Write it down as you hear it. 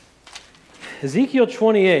Ezekiel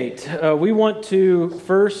 28. We want to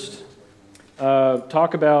first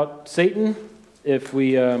talk about Satan. If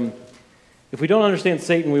we don't understand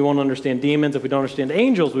Satan, we won't understand demons. If we don't understand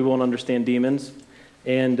angels, we won't understand demons.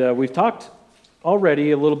 And we've talked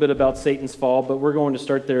already a little bit about Satan's fall, but we're going to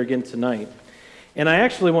start there again tonight. And I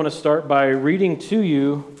actually want to start by reading to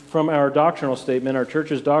you from our doctrinal statement, our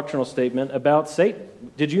church's doctrinal statement about Satan.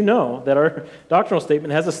 Did you know that our doctrinal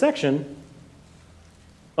statement has a section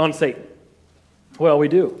on Satan? Well, we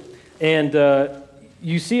do. And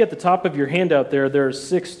you see at the top of your handout there are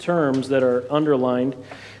 6 terms that are underlined,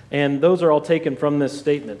 and those are all taken from this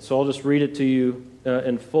statement. So I'll just read it to you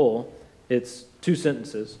in full. It's 2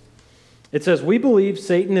 sentences. It says, "We believe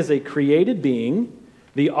Satan is a created being,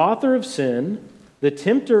 the author of sin, the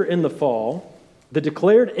tempter in the fall, the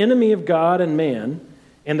declared enemy of God and man,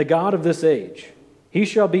 and the God of this age. He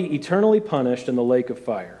shall be eternally punished in the lake of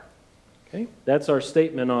fire." Okay, that's our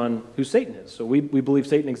statement on who Satan is. So we believe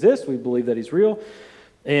Satan exists, we believe that he's real,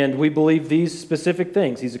 and we believe these specific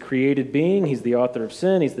things. He's a created being, he's the author of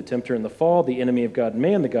sin, he's the tempter in the fall, the enemy of God and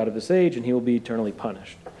man, the God of this age, and he will be eternally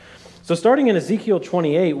punished. So starting in Ezekiel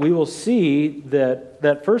 28, we will see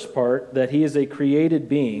that first part, that he is a created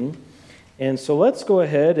being. And so let's go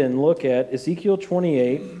ahead and look at Ezekiel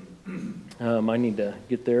 28. I need to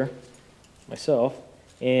get there myself.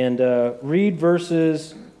 And read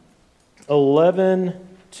verses 11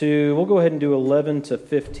 to, we'll go ahead and do 11 to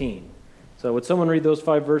 15. So would someone read those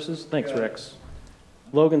 5 verses? Thanks, Rex.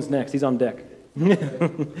 Logan's next. He's on deck. All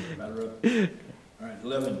right,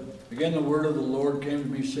 11. "Again, the word of the Lord came to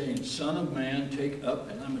me, saying, Son of man, take up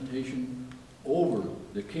a lamentation over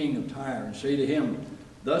the king of Tyre, and say to him,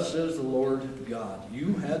 Thus says the Lord God,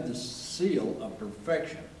 you had the seal of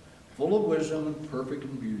perfection, full of wisdom and perfect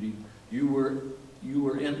in beauty. You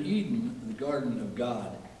were in Eden, the garden of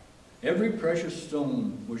God. Every precious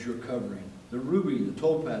stone was your covering, the ruby, the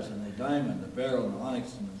topaz, and the diamond, the beryl, and the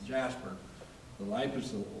onyx, and the jasper, the lapis,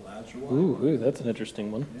 the lazuli." Ooh, that's an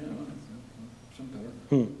interesting one. Yeah, some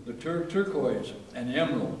better. "The turquoise and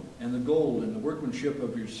emerald and the gold and the workmanship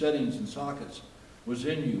of your settings and sockets was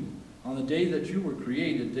in you. On the day that you were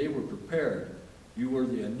created, they were prepared. You were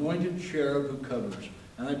the anointed cherub who covers,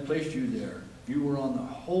 and I placed you there. You were on the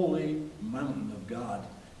holy mountain of God.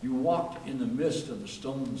 You walked in the midst of the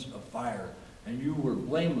stones of fire, and you were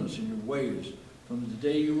blameless in your ways from the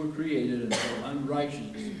day you were created until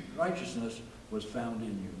unrighteousness was found in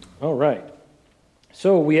you." All right.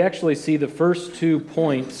 So we actually see the first 2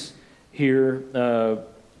 points here,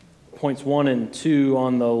 points 1 and 2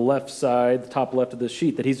 on the left side, the top left of the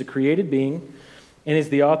sheet, that he's a created being and is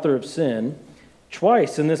the author of sin.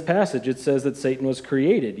 Twice in this passage it says that Satan was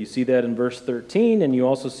created. You see that in verse 13, and you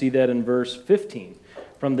also see that in verse 15.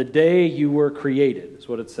 From the day you were created is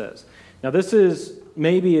what it says. Now this is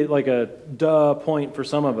maybe like a duh point for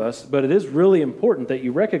some of us, but it is really important that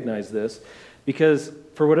you recognize this, because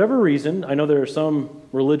for whatever reason, I know there are some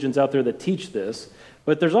religions out there that teach this,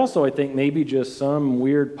 but there's also, I think, maybe just some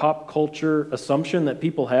weird pop culture assumption that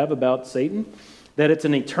people have about Satan, that it's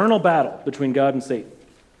an eternal battle between God and Satan,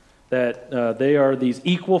 that they are these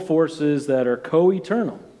equal forces that are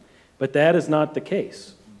co-eternal. But that is not the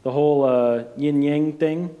case. The whole yin-yang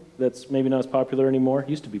thing that's maybe not as popular anymore,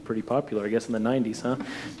 used to be pretty popular, I guess, in the 90s, huh?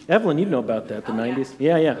 Evelyn, you know about that, the 90s?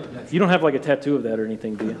 Yeah. You don't have like a tattoo of that or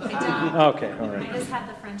anything, do you? I don't. Okay, all right. I just had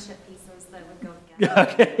the friendship pieces that would go together.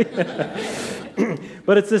 Okay.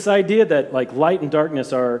 But it's this idea that like light and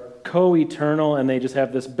darkness are co-eternal, and they just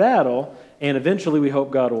have this battle, and eventually we hope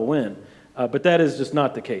God will win. But that is just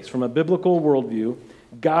not the case. From a biblical worldview,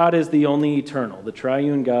 God is the only eternal. The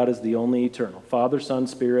triune God is the only eternal. Father, Son,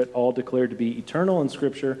 Spirit, all declared to be eternal in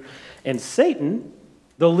Scripture. And Satan,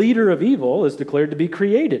 the leader of evil, is declared to be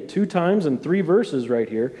created. 2 times in 3 verses right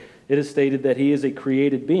here, it is stated that he is a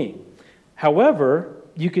created being. However,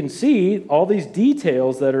 you can see all these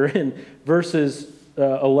details that are in verses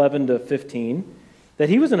 11 to 15, that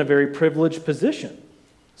he was in a very privileged position.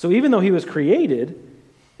 So even though he was created,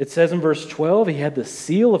 it says in verse 12, he had the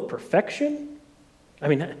seal of perfection. I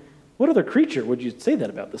mean, what other creature would you say that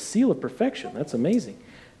about? The seal of perfection. That's amazing.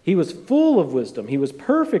 He was full of wisdom. He was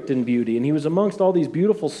perfect in beauty, and he was amongst all these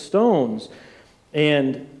beautiful stones.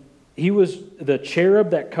 And he was the cherub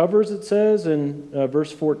that covers, it says in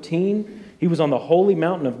verse 14. He was on the holy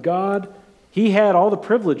mountain of God. He had all the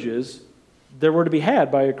privileges that were to be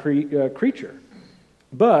had by a creature.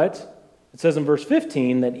 But it says in verse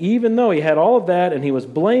 15 that even though he had all of that and he was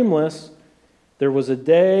blameless, there was a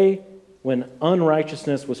day when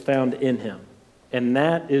unrighteousness was found in him. And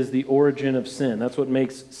that is the origin of sin. That's what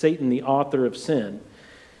makes Satan the author of sin.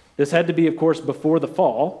 This had to be, of course, before the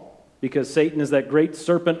fall. because Satan is that great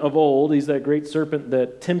serpent of old. He's that great serpent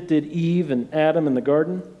that tempted Eve and Adam in the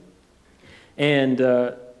garden. And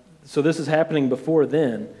so this is happening before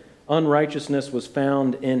then. Unrighteousness was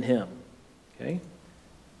found in him. Okay?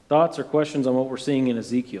 Thoughts or questions on what we're seeing in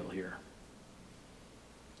Ezekiel here?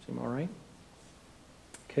 Seem all right?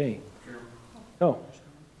 Okay. Oh,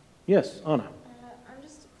 yes, Anna. I'm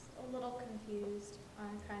just a little confused on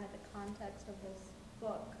kind of the context of this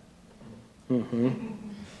book.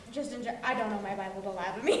 I don't know my Bible to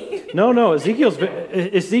lie to me. No.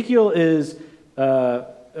 Ezekiel is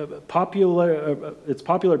popular. It's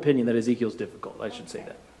popular opinion that Ezekiel's difficult. I should say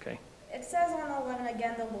that. Okay. It says on 11,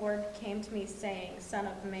 again, the Lord came to me saying, Son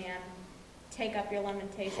of man, take up your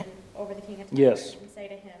lamentation over the king of Tyre Yes. and say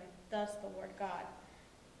to him, thus the Lord God.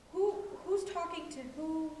 Who's talking to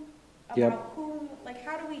who? About Yep. whom? Like,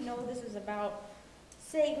 how do we know this is about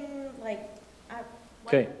Satan? Like,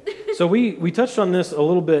 Okay. So we touched on this a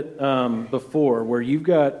little bit before, where you've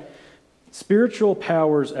got spiritual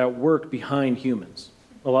powers at work behind humans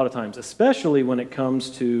a lot of times, especially when it comes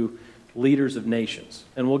to leaders of nations.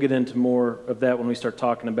 And we'll get into more of that when we start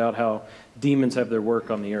talking about how demons have their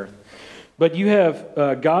work on the earth. But you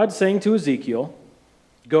have God saying to Ezekiel,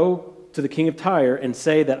 go to the king of Tyre and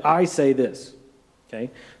say that I say this. Okay?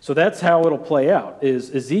 So that's how it'll play out,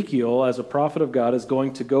 is Ezekiel, as a prophet of God, is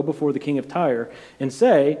going to go before the king of Tyre and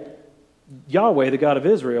say, Yahweh, the God of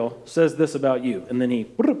Israel, says this about you. And then he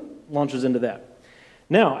launches into that.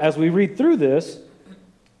 Now, as we read through this,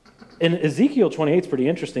 in Ezekiel 28 is pretty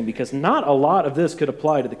interesting because not a lot of this could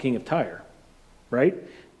apply to the king of Tyre, right?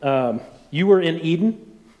 You were in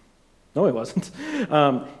Eden. No, he wasn't.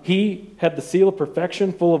 He had the seal of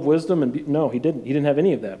perfection, full of wisdom, and no, he didn't. He didn't have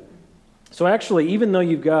any of that. So actually, even though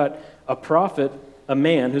you've got a prophet, a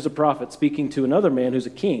man who's a prophet speaking to another man who's a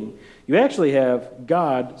king, you actually have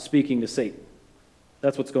God speaking to Satan.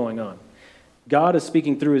 That's what's going on. God is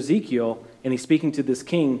speaking through Ezekiel, and he's speaking to this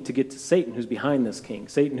king to get to Satan, who's behind this king.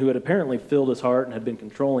 Satan, who had apparently filled his heart and had been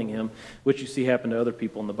controlling him, which you see happen to other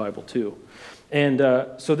people in the Bible too. And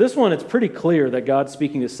so this one, it's pretty clear that God's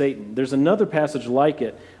speaking to Satan. There's another passage like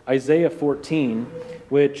it, Isaiah 14,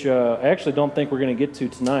 which I actually don't think we're going to get to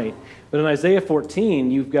tonight. But in Isaiah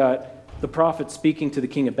 14, you've got the prophet speaking to the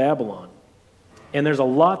king of Babylon. And there's a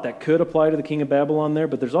lot that could apply to the king of Babylon there,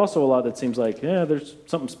 but there's also a lot that seems like, there's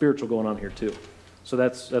something spiritual going on here too. So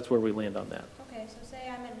that's where we land on that. Okay, so say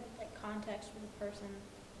I'm in context with a person,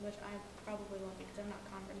 which I probably won't be because I'm not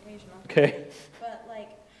confrontational. Okay. But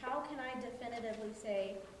how can I definitively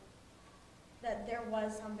say that there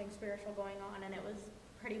was something spiritual going on and it was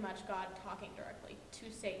pretty much God talking directly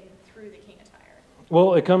to Satan through the king of Tyre?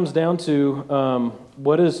 Well, it comes down to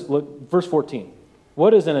verse 14.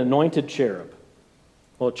 What is an anointed cherub?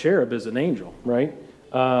 Well, a cherub is an angel, right?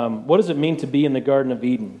 What does it mean to be in the Garden of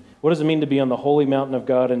Eden? What does it mean to be on the holy mountain of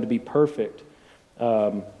God and to be perfect?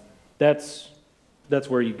 That's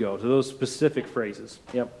where you go, to those specific phrases.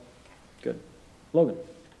 Yep. Good. Logan.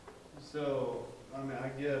 So, I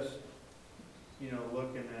guess,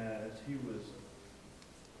 looking at as he was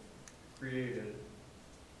created,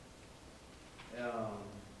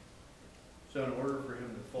 so in order for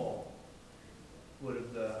him to fall, would have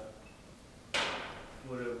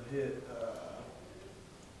hit,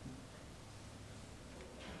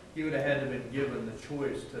 he would have had to have been given the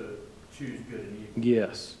choice to choose good and evil.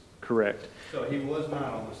 Yes, correct. So he was not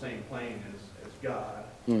on the same plane as God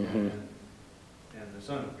Mm-hmm. and the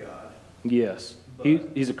Son of God. Yes. But-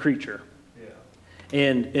 He's a creature. Yeah.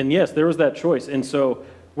 And yes, there was that choice. And so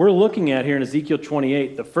we're looking at here in Ezekiel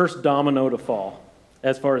 28, the first domino to fall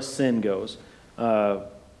as far as sin goes.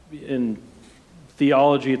 In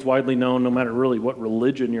theology, it's widely known, no matter really what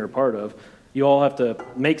religion you're a part of, you all have to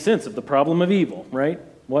make sense of the problem of evil, right?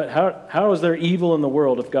 How is there evil in the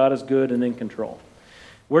world if God is good and in control?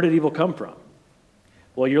 Where did evil come from?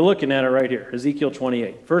 Well, you're looking at it right here, Ezekiel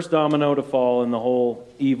 28. First domino to fall in the whole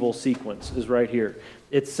evil sequence is right here.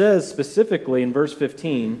 It says specifically in verse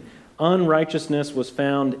 15, unrighteousness was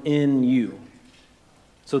found in you.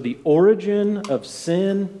 So the origin of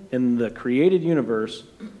sin in the created universe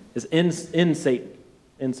is in Satan,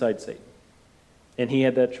 inside Satan. And he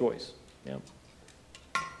had that choice. Yeah.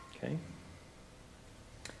 Okay.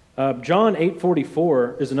 John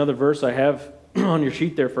 8:44 is another verse I have on your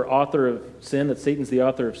sheet there for author of sin, that Satan's the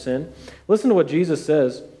author of sin. Listen to what Jesus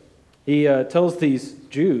says. He tells these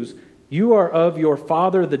Jews, you are of your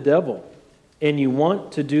father the devil, and you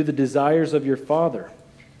want to do the desires of your father.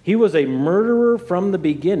 He was a murderer from the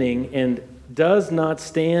beginning and does not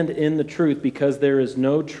stand in the truth because there is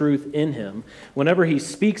no truth in him. Whenever he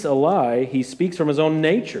speaks a lie, he speaks from his own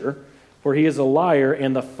nature, for he is a liar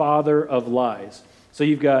and the father of lies. So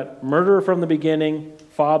you've got murderer from the beginning,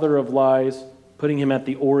 father of lies, putting him at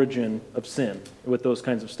the origin of sin with those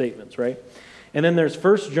kinds of statements, right? And then there's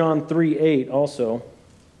 1 John 3:8 also,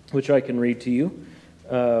 which I can read to you.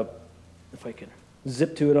 If I can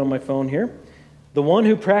zip to it on my phone here. The one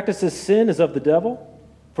who practices sin is of the devil,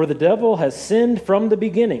 for the devil has sinned from the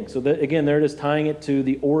beginning. So that, again, there it is, tying it to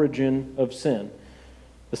the origin of sin.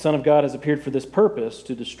 The Son of God has appeared for this purpose,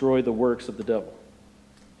 to destroy the works of the devil.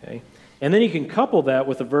 Okay? And then you can couple that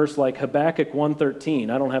with a verse like Habakkuk 1:13.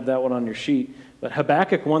 I don't have that one on your sheet, but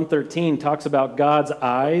Habakkuk 1:13 talks about God's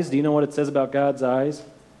eyes. Do you know what it says about God's eyes?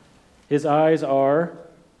 His eyes are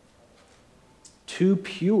too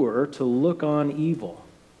pure to look on evil.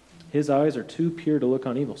 His eyes are too pure to look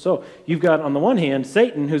on evil. So you've got, on the one hand,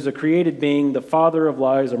 Satan, who's a created being, the father of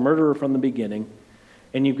lies, a murderer from the beginning.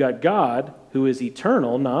 And you've got God, who is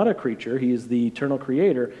eternal, not a creature. He is the eternal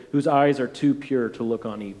creator, whose eyes are too pure to look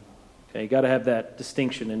on evil. Okay, you got to have that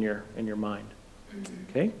distinction in your mind.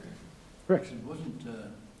 Okay? Correct. Actually, was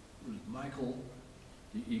Michael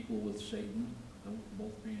the equal with Satan?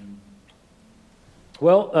 Both being...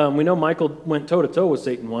 Well, we know Michael went toe-to-toe with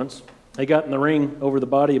Satan once. They got in the ring over the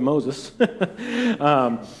body of Moses.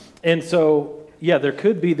 And so, yeah, there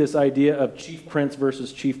could be this idea of chief prince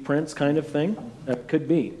versus chief prince kind of thing. Could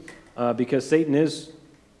be. Because Satan is,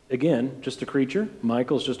 again, just a creature.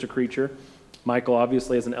 Michael's just a creature. Michael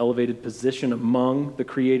obviously has an elevated position among the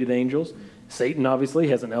created angels. Satan obviously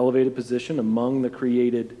has an elevated position among the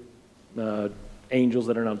created angels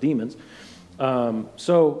that are now demons.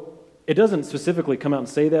 So it doesn't specifically come out and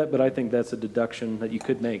say that, but I think that's a deduction that you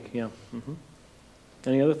could make. Yeah. Mm-hmm.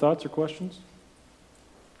 Any other thoughts or questions?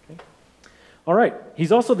 Okay. All right.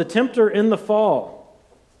 He's also the tempter in the fall.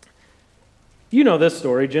 You know this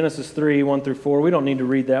story, Genesis 3, 1 through 4. We don't need to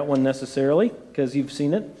read that one necessarily because you've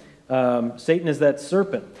seen it. Satan is that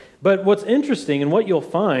serpent. But what's interesting and what you'll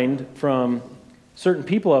find from certain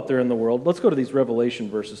people out there in the world, let's go to these Revelation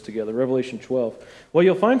verses together, Revelation 12. What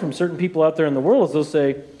you'll find from certain people out there in the world is they'll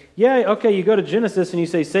say, yeah, okay, you go to Genesis and you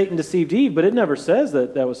say Satan deceived Eve, but it never says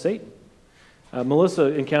that that was Satan. Melissa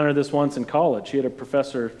encountered this once in college. She had a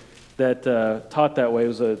professor that taught that way. It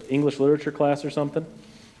was an English literature class or something,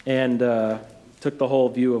 and took the whole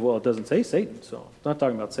view of, well, it doesn't say Satan, so it's not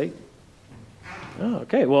talking about Satan. Oh,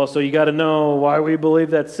 okay, well, so you got to know why we believe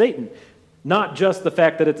that's Satan. Not just the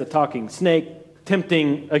fact that it's a talking snake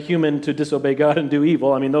tempting a human to disobey God and do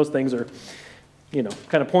evil. I mean, those things are,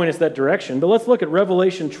 kind of point us that direction. But let's look at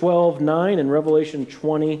Revelation 12:9 and Revelation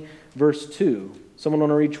 20, verse 2. Someone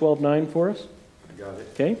want to read 12:9 for us? I got it.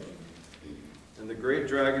 Okay. And the great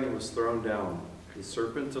dragon was thrown down, the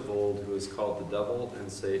serpent of old, who is called the devil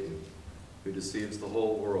and Satan, who deceives the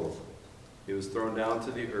whole world. He was thrown down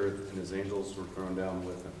to the earth, and his angels were thrown down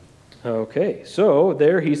with him. Okay, so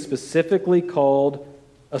there he's specifically called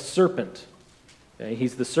a serpent. Okay,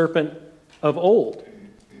 he's the serpent of old,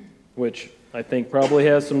 which I think probably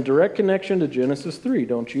has some direct connection to Genesis 3,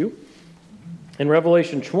 don't you? And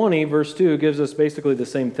Revelation 20, verse 2, gives us basically the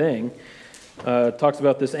same thing. It talks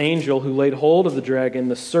about this angel who laid hold of the dragon,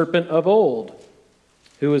 the serpent of old,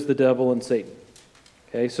 who is the devil and Satan.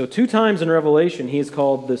 Okay, so 2 times in Revelation he is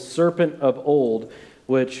called the serpent of old,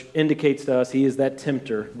 which indicates to us he is that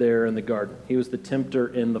tempter there in the garden. He was the tempter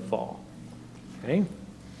in the fall. Okay.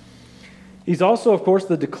 He's also, of course,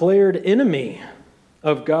 the declared enemy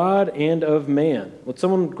of God and of man. Would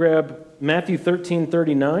someone grab Matthew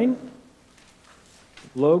 13:39,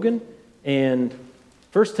 Logan, and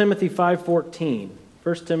 1 Timothy 5:14.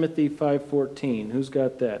 1 Timothy 5:14. Who's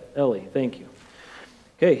got that? Ellie, thank you.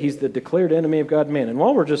 Okay, he's the declared enemy of God and man. And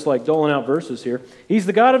while we're just like doling out verses here, he's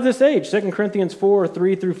the God of this age. 2 Corinthians 4,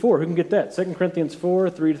 3 through 4. Who can get that? 2 Corinthians 4,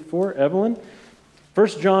 3 to 4. Evelyn. 1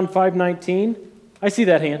 John 5:19. I see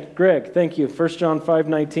that hand. Greg, thank you. 1 John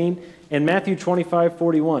 5:19. And Matthew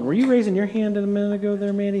 25:41. Were you raising your hand a minute ago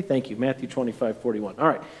there, Mandy? Thank you. Matthew 25:41. All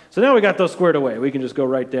right. So now we got those squared away. We can just go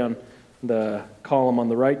right down the column on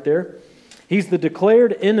the right there. He's the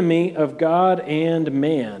declared enemy of God and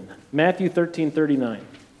man. Matthew 13:39.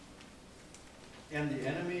 And the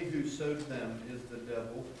enemy who sowed them is the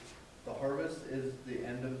devil. The harvest is the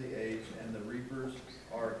end of the age, and the reapers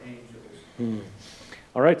are angels.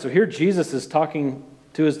 All right, so here Jesus is talking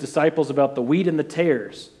to his disciples about the wheat and the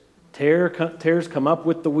tares. Tares come up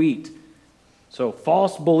with the wheat. So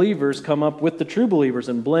false believers come up with the true believers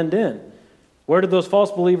and blend in. Where did those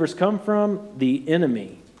false believers come from? The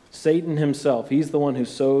enemy, Satan himself. He's the one who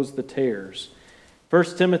sows the tares.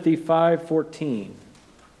 1 Timothy 5:14.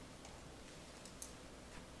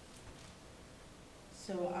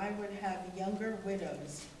 So I would have younger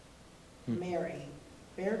widows marry,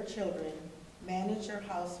 bear children, manage their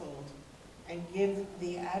household, and give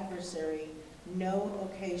the adversary no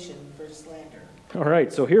occasion for slander. All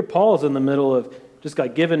right, so here Paul's in the middle of just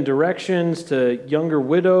like giving directions to younger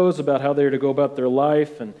widows about how they're to go about their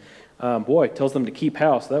life, and tells them to keep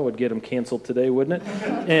house. That would get them canceled today, wouldn't it?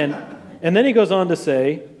 And then he goes on to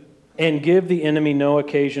say, and give the enemy no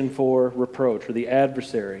occasion for reproach, or the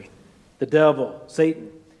adversary, the devil,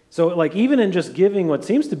 Satan. So like even in just giving what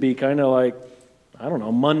seems to be kind of like, I don't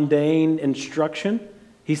know, mundane instruction,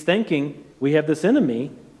 he's thinking we have this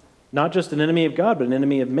enemy, not just an enemy of God, but an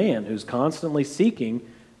enemy of man who's constantly seeking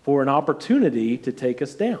for an opportunity to take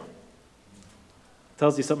us down.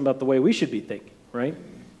 Tells you something about the way we should be thinking, right?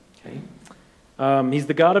 Okay. He's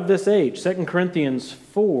the God of this age. 2 Corinthians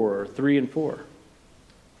 4, 3 and 4.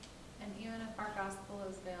 And even if our gospel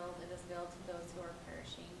is veiled, it is veiled to those who are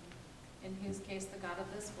perishing, in whose case the God of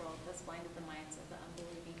this world has blinded the minds of the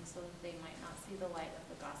unbelieving, so that they might not see the light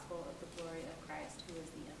of the gospel of the glory of Christ, who is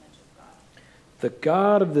the image of God. The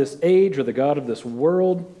God of this age, or the God of this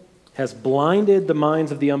world, has blinded the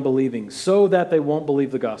minds of the unbelieving so that they won't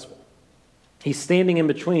believe the gospel. He's standing in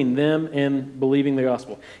between them and believing the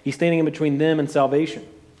gospel. He's standing in between them and salvation.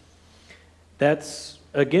 That's,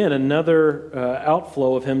 again, another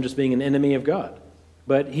outflow of him just being an enemy of God.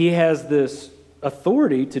 But he has this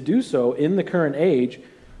authority to do so in the current age.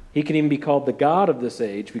 He can even be called the God of this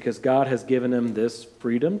age because God has given him this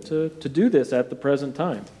freedom to do this at the present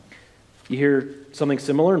time. You hear something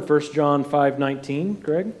similar in 1 John 5:19,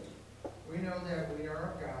 Greg? We know that we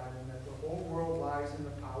are of God and that the whole world lies in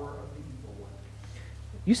the power of the evil one.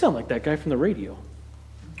 You sound like that guy from the radio.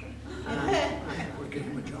 We're getting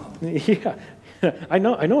him a job. Yeah, I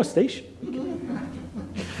know a station.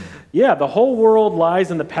 Yeah, the whole world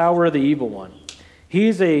lies in the power of the evil one.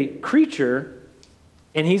 He's a creature,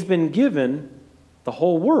 and he's been given the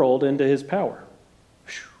whole world into his power.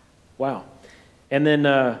 Wow. And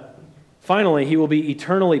then finally, he will be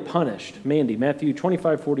eternally punished. Mandy, Matthew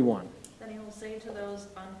 25:41. Then he will say to those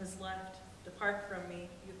on his left, "Depart from me,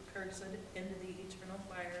 you cursed, into the eternal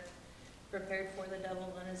fire, prepared for the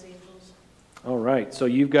devil and his angels." All right, so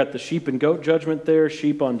you've got the sheep and goat judgment there,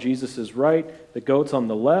 sheep on Jesus' right, the goats on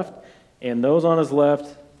the left, and those on his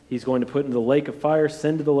left, he's going to put into the lake of fire,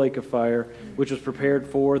 send to the lake of fire, which was prepared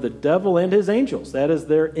for the devil and his angels. That is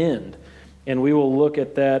their end. And we will look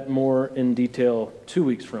at that more in detail 2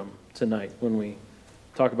 weeks from tonight when we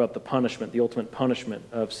talk about the punishment, the ultimate punishment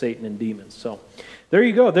of Satan and demons. So there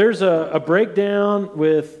you go. There's a breakdown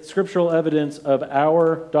with scriptural evidence of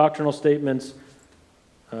our doctrinal statements,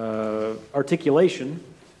 articulation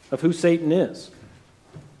of who Satan is.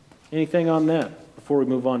 Anything on that before we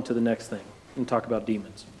move on to the next thing and talk about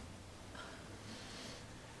demons?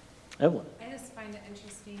 Evelyn. I just find it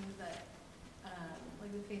interesting that,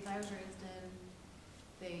 like the faith I was raised in,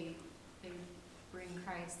 they bring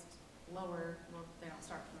Christ lower. Well, they don't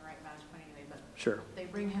start from the right vantage point anyway, but Sure. they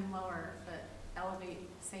bring him lower, but elevate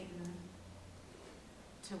Satan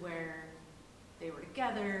to where they were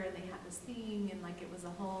together and they had this thing and like it was a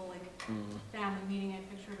whole like family meeting. I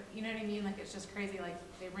picture, you know what I mean? Like it's just crazy. Like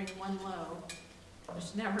they bring one low, which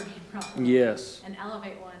should never be a problem. Yes. And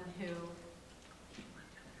elevate one who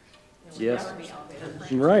would Yes. never be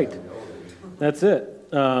elevated. Right. That's it.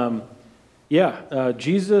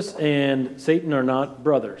 Jesus and Satan are not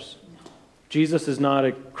brothers. Jesus is not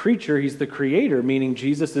a creature, he's the creator, meaning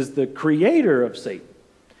Jesus is the creator of Satan.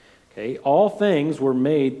 Okay? All things were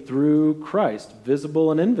made through Christ,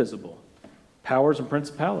 visible and invisible, powers and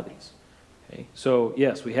principalities. Okay? So,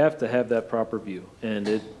 yes, we have to have that proper view.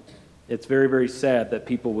 And it's very, very sad that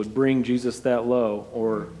people would bring Jesus that low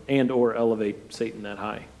or elevate Satan that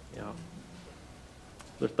high. You know?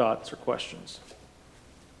 Their thoughts or questions?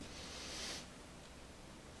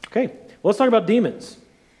 Okay, well, let's talk about demons.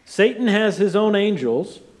 Satan has his own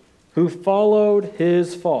angels who followed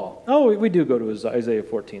his fall. Oh, we do go to Isaiah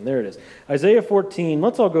 14. There it is. Isaiah 14,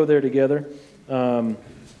 let's all go there together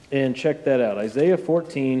and check that out. Isaiah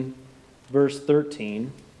 14, verse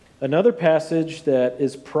 13. Another passage that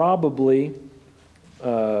is probably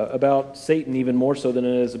about Satan even more so than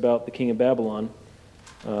it is about the king of Babylon,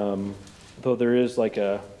 though there is like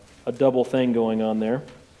a double thing going on there.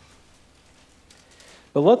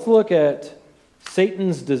 But let's look at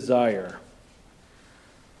Satan's desire.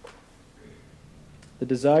 The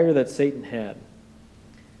desire that Satan had.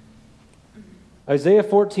 Isaiah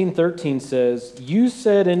 14:13 says, "You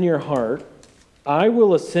said in your heart, I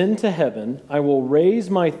will ascend to heaven, I will raise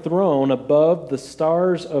my throne above the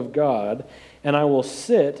stars of God, and I will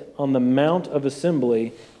sit on the mount of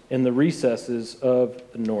assembly in the recesses of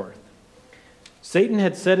the north." Satan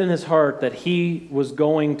had said in his heart that he was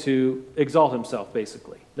going to exalt himself,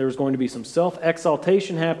 basically. There was going to be some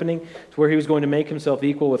self-exaltation happening to where he was going to make himself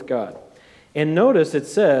equal with God. And notice it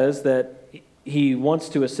says that he wants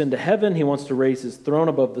to ascend to heaven. He wants to raise his throne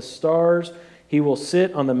above the stars. He will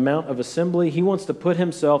sit on the Mount of Assembly. He wants to put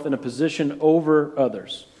himself in a position over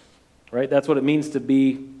others. Right? That's what it means to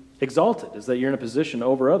be exalted, is that you're in a position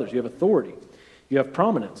over others. You have authority. You have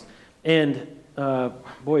prominence. And,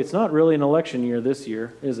 it's not really an election year this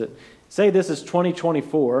year, is it? Say this is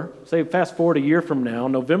 2024. Say fast forward a year from now,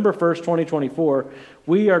 November 1st, 2024,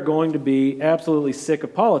 we are going to be absolutely sick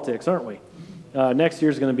of politics, aren't we? Next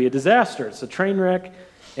year is going to be a disaster. It's a train wreck,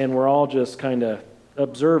 and we're all just kind of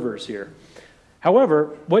observers here.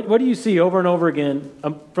 However, what do you see over and over again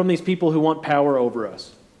from these people who want power over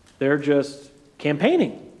us? They're just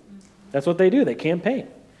campaigning. That's what they do. They campaign.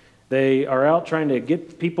 They are out trying to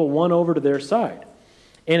get people won over to their side.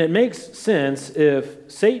 And it makes sense if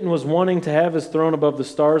Satan was wanting to have his throne above the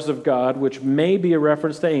stars of God, which may be a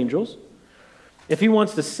reference to angels. If he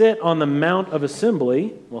wants to sit on the Mount of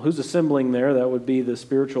Assembly, well, who's assembling there? That would be the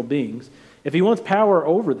spiritual beings. If he wants power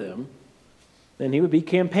over them, then he would be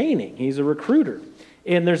campaigning. He's a recruiter.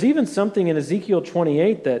 And there's even something in Ezekiel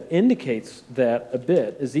 28 that indicates that a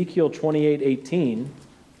bit. Ezekiel 28:18.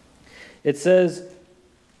 It says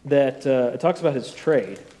that, it talks about his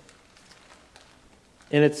trade.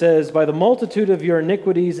 And it says, by the multitude of your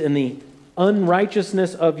iniquities and the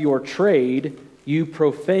unrighteousness of your trade, you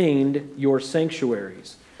profaned your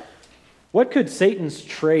sanctuaries. What could Satan's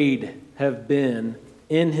trade have been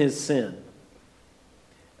in his sin?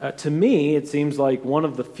 To me, it seems like one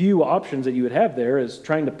of the few options that you would have there is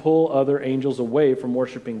trying to pull other angels away from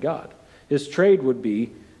worshiping God. His trade would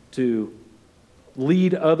be to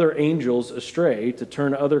lead other angels astray, to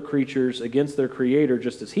turn other creatures against their creator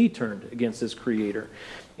just as he turned against his creator.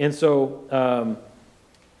 And so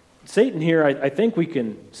Satan here, I think we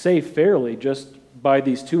can say fairly, just by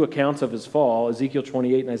these two accounts of his fall, Ezekiel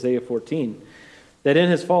 28 and Isaiah 14, that in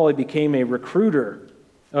his fall he became a recruiter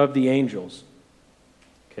of the angels.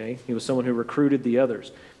 Okay, he was someone who recruited the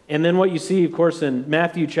others. And then what you see, of course, in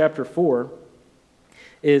Matthew chapter 4,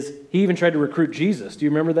 is he even tried to recruit Jesus. Do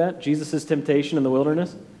you remember that? Jesus' temptation in the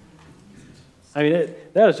wilderness? I mean,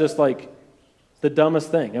 that is just like the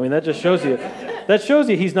dumbest thing. I mean, that just shows you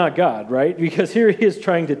he's not God, right? Because here he is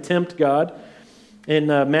trying to tempt God. In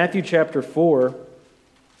Matthew chapter 4,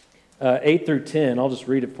 8 through 10, I'll just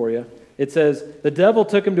read it for you. It says, the devil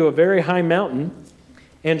took him to a very high mountain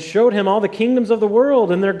and showed him all the kingdoms of the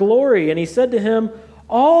world and their glory. And he said to him,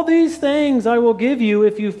 all these things I will give you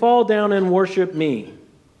if you fall down and worship me.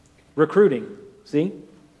 Recruiting, see?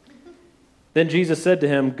 Then Jesus said to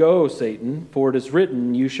him, go, Satan, for it is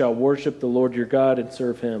written, you shall worship the Lord your God and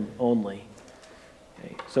serve him only.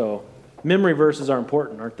 Okay, so memory verses are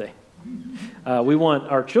important, aren't they? We want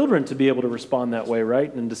our children to be able to respond that way,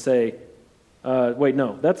 right? And to say, wait,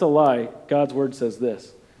 no, that's a lie. God's word says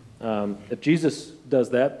this. If Jesus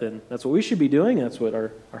does that, then that's what we should be doing. That's what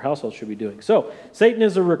our household should be doing. So Satan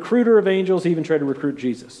is a recruiter of angels. He even tried to recruit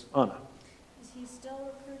Jesus. Anna.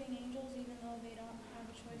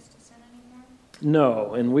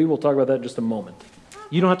 No, and we will talk about that in just a moment.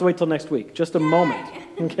 You don't have to wait till next week. Just a moment.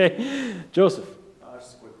 Okay? Joseph.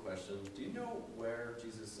 Just a quick question. Do you know where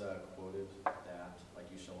Jesus quoted that, like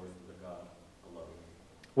you shall worship the God alone?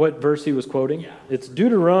 What verse he was quoting? Yeah. It's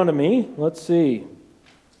Deuteronomy. Let's see.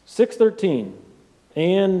 6:13.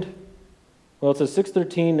 And, well, it says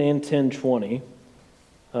 6:13 and 10:20.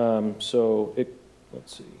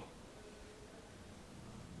 Let's see.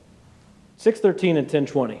 6:13 and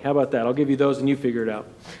 10:20. How about that? I'll give you those and you figure it out.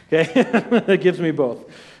 Okay? That gives me both.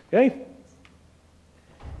 Okay?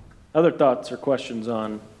 Other thoughts or questions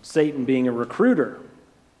on Satan being a recruiter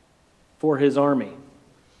for his army?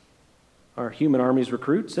 Our human armies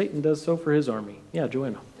recruit. Satan does so for his army. Yeah,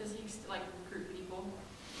 Joanna. Does he recruit people?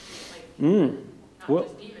 Not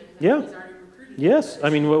just demons. Yeah. He's already recruited. Yes. I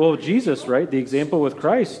mean, well, Jesus, right? The example with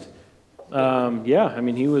Christ.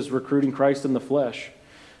 He was recruiting Christ in the flesh.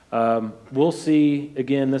 We'll see,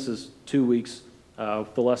 again, this is 2 weeks.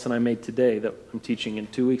 The lesson I made today that I'm teaching in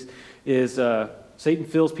 2 weeks is Satan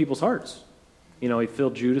fills people's hearts. You know, he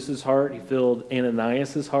filled Judas's heart. He filled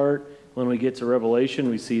Ananias's heart. When we get to Revelation,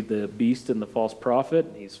 we see the beast and the false prophet.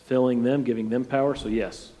 He's filling them, giving them power. So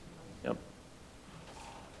yes. Yep.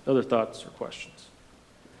 Other thoughts or questions?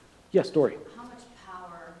 Yes, Dory. How much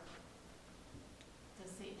power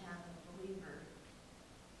does Satan have in a believer?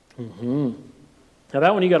 Mm-hmm. Now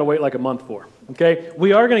that one you got to wait like a month for, okay?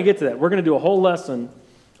 We are going to get to that. We're going to do a whole lesson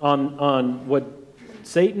on what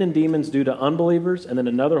Satan and demons do to unbelievers, and then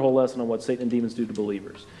another whole lesson on what Satan and demons do to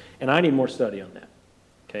believers. And I need more study on that,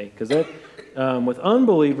 okay? Because with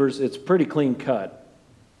unbelievers, it's pretty clean cut.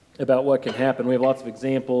 about what can happen. We have lots of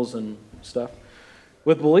examples and stuff.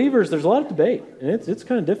 With believers, there's a lot of debate, and it's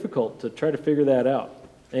kind of difficult to try to figure that out.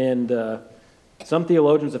 And some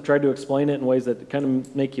theologians have tried to explain it in ways that kind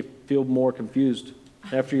of make you feel more confused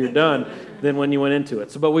after you're done than when you went into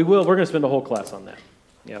it. So, but we're going to spend a whole class on that.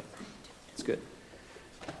 Yep, it's good.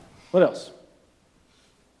 What else?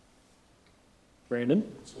 Brandon?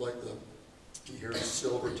 It's like you hear a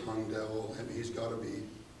silver-tongued devil, and he's got to be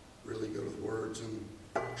really good with words and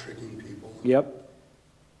tricking people. Yep.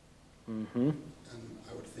 Mm-hmm. And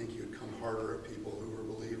I would think he would come harder at people who were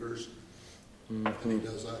believers Mm-hmm. than he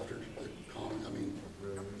does after the common. I mean,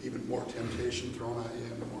 even more temptation thrown at you,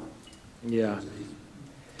 and more. Yeah.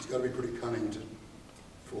 He's got to be pretty cunning to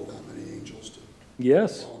fool that many angels to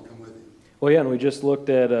Yes. all come with him. Well, yeah, and we just looked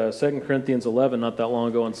at 2 Corinthians 11 not that long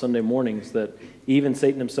ago on Sunday mornings, that even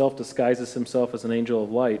Satan himself disguises himself as an angel of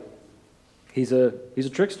light. He's a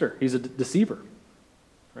trickster. He's a deceiver,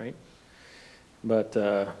 right? But,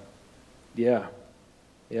 yeah.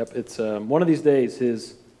 Yep, it's one of these days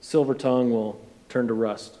his silver tongue will turn to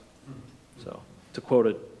rust. So, to quote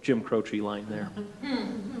a Jim Croce line there.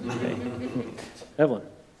 Okay. Evelyn.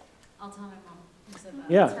 I'll tell my mom. Who said that.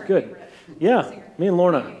 Yeah, It's her good. favorite Yeah, singer. me and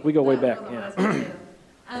Lorna, we go way No, back. no, Yeah. that's what I do.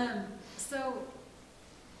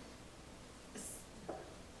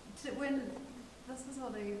 When this is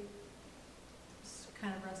what I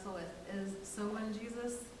kind of wrestle with is, so when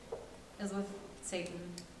Jesus is with Satan,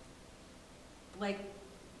 like,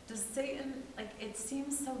 does Satan, like, it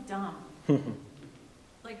seems so dumb.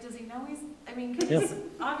 Like, does he know he's, I mean, 'cause Yeah.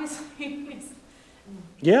 obviously he's.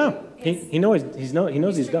 Yeah, he knows he's done. Does he know he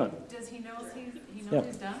knows Yeah.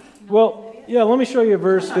 he's done? He knows Well, he's an idiot? yeah, let me show you a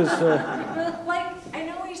verse because Well, like, I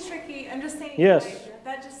know he's tricky, I'm just saying, Yes. like,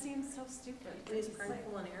 that just seems so stupid. But he's It's like-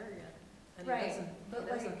 prideful and arrogant, and Right, he doesn't, but he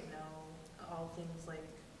doesn't like- know all things like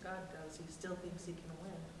God does. He still thinks he can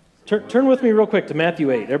win. turn with me real quick to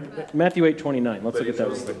Matthew 8. Matthew 8:29. Let's But look he at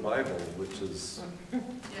knows the that. Bible, which is, Yeah.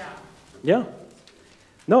 Yeah.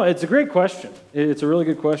 No, it's a great question. It's a really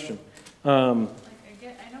good question. Like, I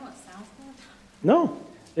know it sounds good. No,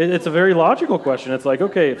 it's a very logical question. It's like,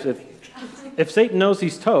 okay, if Satan knows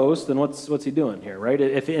he's toast, then what's he doing here, right?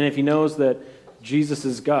 If he knows that Jesus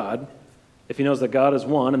is God, if he knows that God is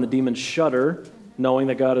one and the demons shudder knowing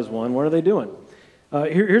that God is one, what are they doing?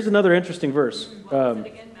 Here's another interesting verse. What was it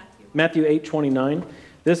again, Matthew 8:29.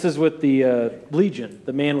 This is with the legion,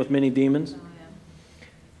 the man with many demons.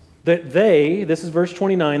 That this is verse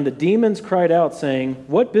 29, the demons cried out saying,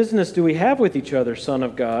 "What business do we have with each other, Son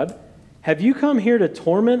of God? Have you come here to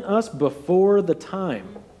torment us before the time?"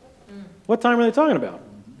 What time are they talking about?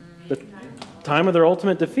 The time of their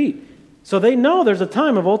ultimate defeat. So they know there's a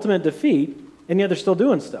time of ultimate defeat, and yet they're still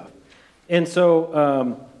doing stuff. And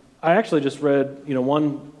so I actually just read,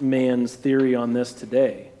 one man's theory on this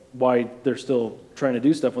today, why they're still trying to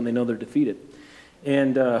do stuff when they know they're defeated.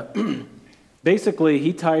 And basically,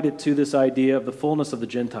 he tied it to this idea of the fullness of the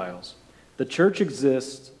Gentiles. The church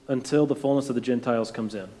exists until the fullness of the Gentiles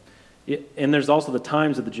comes in. And there's also the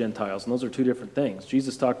times of the Gentiles, and those are two different things.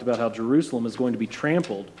 Jesus talked about how Jerusalem is going to be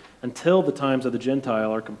trampled until the times of the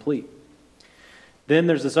Gentile are complete. Then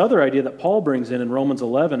there's this other idea that Paul brings in Romans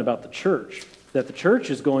 11 about the church, that the church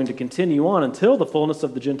is going to continue on until the fullness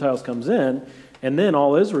of the Gentiles comes in, and then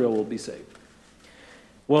all Israel will be saved.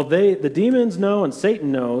 Well, the demons know and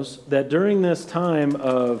Satan knows that during this time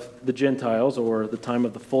of the Gentiles, or the time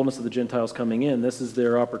of the fullness of the Gentiles coming in, this is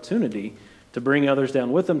their opportunity to bring others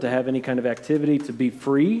down with them, to have any kind of activity, to be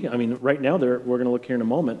free. I mean, right now, we're going to look here in a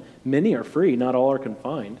moment, many are free, not all are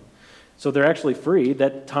confined. So they're actually free.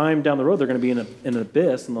 That time down the road, they're going to be in an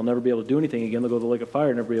abyss, and they'll never be able to do anything again. They'll go to the lake of fire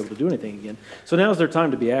and never be able to do anything again. So now's their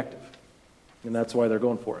time to be active, and that's why they're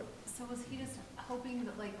going for it. So was he just hoping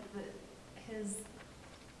that, like, his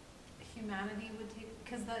humanity would take,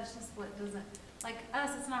 because that's just what doesn't, like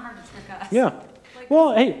us, it's not hard to trick us. Yeah. Like,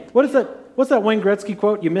 Well, hey, what's that Wayne Gretzky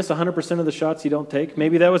quote? You miss 100% of the shots you don't take.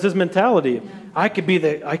 Maybe that was his mentality. I could be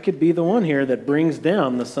the one here that brings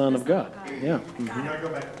down the Son of God. Yeah. You gotta go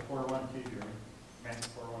back to 4:1 too, Jeremy.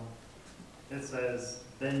 Matthew 4:1. It says,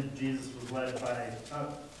 "Then Jesus was led by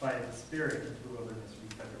the Spirit into the wilderness to be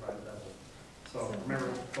tempted by the devil." So remember,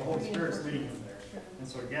 the Holy Spirit's leading him there. And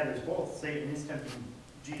so again, there's both Satan is tempting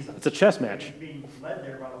Jesus. It's a chess match. He's being led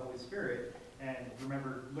there by the Holy Spirit. And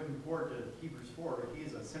remember, looking forward to Hebrews 4, he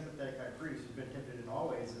is a sympathetic high priest who's been tempted in all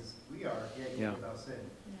ways as we are, yet Yeah. without sin.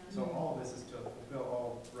 So all this is to fulfill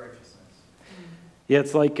all righteousness. Yeah,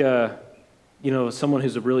 it's like, someone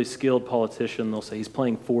who's a really skilled politician, they'll say he's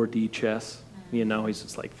playing 4D chess. He's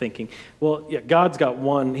just like thinking, well, yeah, God's got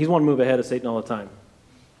he's one move ahead of Satan all the time.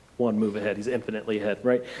 one move ahead. He's infinitely ahead,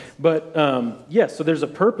 right? But yes, so there's a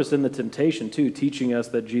purpose in the temptation too, teaching us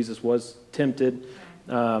that Jesus was tempted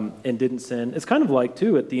and didn't sin. It's kind of like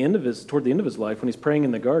too toward the end of his life when he's praying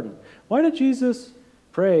in the garden. Why did Jesus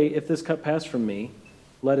pray, "If this cup pass from me,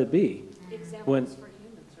 let it be"? Examples for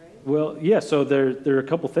humans, right? Well, yeah. So there are a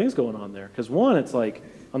couple things going on there. Because one, it's like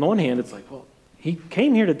on the one hand, it's like, well, he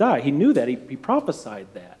came here to die. He knew that. He prophesied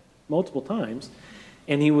that multiple times,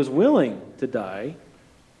 and he was willing to die.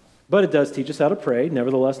 But it does teach us how to pray.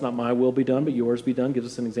 Nevertheless, not my will be done, but yours be done. Gives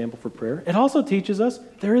us an example for prayer. It also teaches us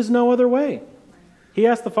there is no other way. He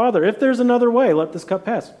asked the Father, if there's another way, let this cup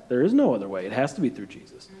pass. There is no other way. It has to be through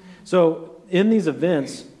Jesus. So in these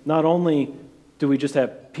events, not only do we just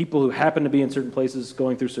have people who happen to be in certain places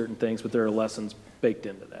going through certain things, but there are lessons baked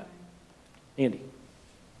into that. Andy.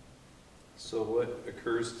 So what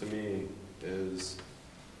occurs to me is,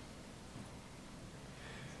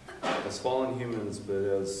 as fallen humans, but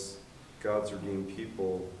as God's redeemed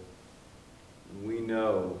people, we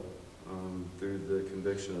know through the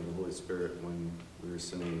conviction of the Holy Spirit when we were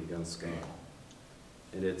sinning against God.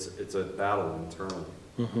 And it's a battle internally.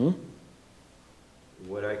 Mm-hmm.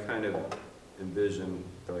 What I kind of envision,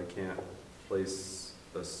 though I can't place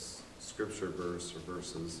a scripture verse or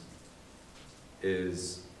verses,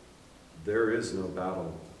 is there is no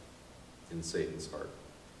battle in Satan's heart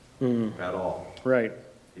at all. Right.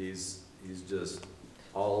 He's just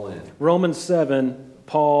all in. Romans 7,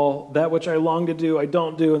 Paul, that which I long to do, I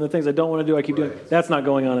don't do, and the things I don't want to do, I keep doing. That's not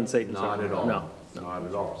going on in Satan's heart. Not at all. No. Not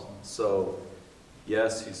at all. So,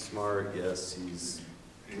 yes, he's smart. Yes, he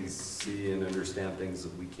can see and understand things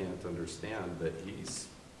that we can't understand, but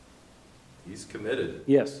he's committed.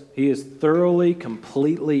 Yes, he is thoroughly,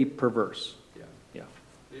 completely perverse. Yeah. Yeah.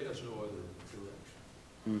 He has no other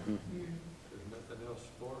direction. Mm-hmm. There's nothing else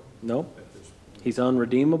for him. Nope. At this point. He's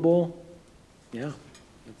unredeemable. Yeah,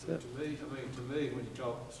 that's it. To me, when you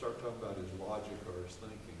start talking about his logic or his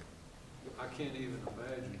thinking, I can't even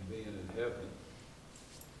imagine being in heaven,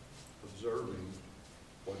 observing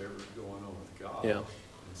whatever's going on with God, Yeah. and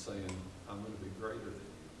saying, "I'm going to be greater than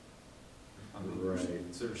you." I mean,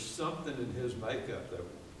 Right. there's something in his makeup that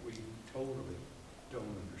we totally don't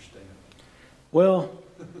understand. Well,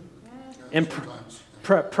 and Sometimes.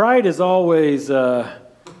 pride is always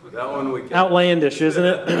That one we get. outlandish, isn't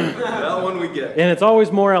it? That one we get. And it's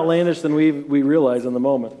always more outlandish than we realize in the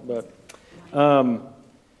moment. But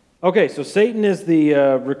okay, so Satan is the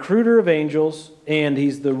recruiter of angels, and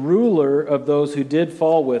he's the ruler of those who did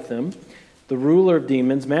fall with him, the ruler of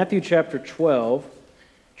demons. Matthew chapter 12,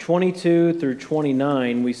 22 through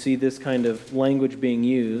 29, we see this kind of language being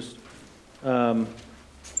used.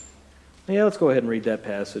 Yeah, let's go ahead and read that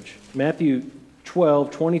passage. Matthew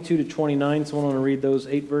 12, 22 to 29. Someone want to read those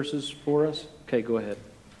 8 verses for us? Okay, go ahead.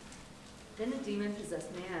 Then a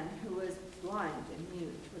demon-possessed man who was blind and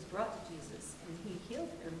mute was brought to Jesus, and he healed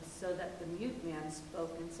him so that the mute man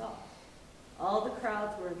spoke and saw. All the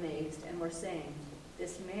crowds were amazed and were saying,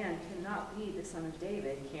 "This man cannot be the son of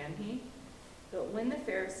David, can he?" But when the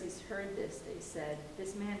Pharisees heard this, they said,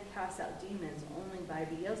 "This man casts out demons only by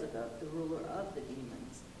Beelzebub, the ruler of the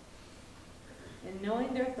demons." And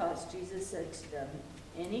knowing their thoughts, Jesus said to them,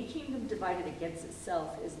 "Any kingdom divided against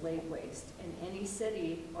itself is laid waste, and any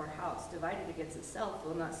city or house divided against itself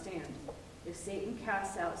will not stand. If Satan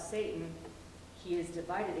casts out Satan, he is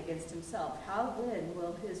divided against himself. How then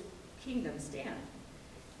will his kingdom stand?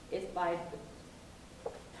 If by,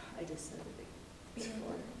 I just said it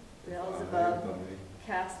before, Beelzebub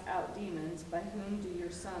cast out demons, by whom do your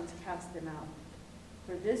sons cast them out?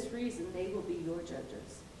 For this reason they will be your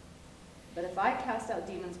judges. But if I cast out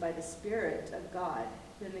demons by the Spirit of God,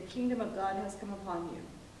 then the kingdom of God has come upon you.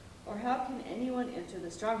 Or how can anyone enter the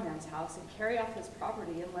strong man's house and carry off his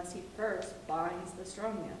property unless he first binds the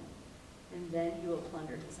strong man? And then he will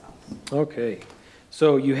plunder his house." Okay.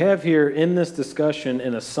 So you have here in this discussion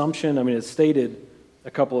an assumption. I mean, it's stated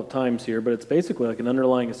a couple of times here, but it's basically like an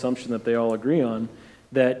underlying assumption that they all agree on,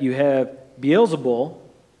 that you have Beelzebul.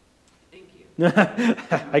 Thank you.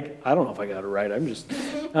 I don't know if I got it right. I'm just...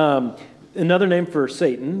 another name for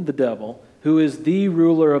Satan, the devil, who is the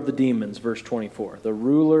ruler of the demons, verse 24. The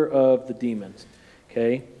ruler of the demons.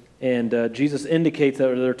 Okay? And Jesus indicates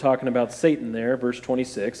that they're talking about Satan there, verse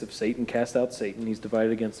 26. If Satan cast out Satan, he's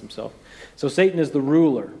divided against himself. So Satan is the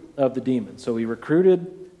ruler of the demons. So he recruited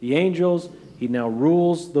the angels. He now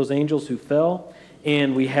rules those angels who fell.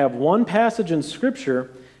 And we have one passage in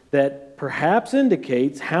Scripture that perhaps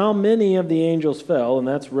indicates how many of the angels fell, and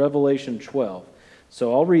that's Revelation 12.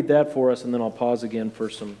 So I'll read that for us, and then I'll pause again for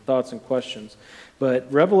some thoughts and questions. But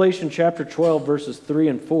Revelation chapter 12, verses 3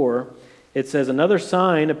 and 4, it says, "Another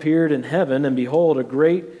sign appeared in heaven, and behold, a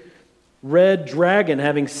great red dragon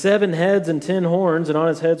having 7 heads and 10 horns, and on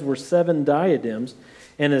his heads were 7 diadems,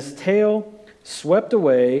 and his tail swept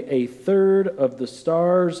away a third of the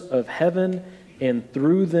stars of heaven and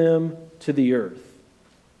threw them to the earth.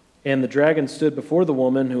 And the dragon stood before the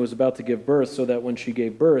woman who was about to give birth, so that when she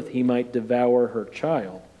gave birth, he might devour her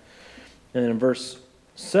child. And then in verse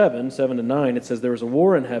 7 to 9, it says, there was a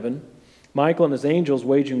war in heaven, Michael and his angels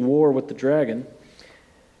waging war with the dragon.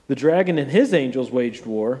 The dragon and his angels waged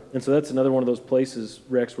war. And so that's another one of those places,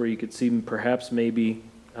 Rex, where you could see perhaps maybe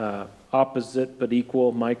opposite but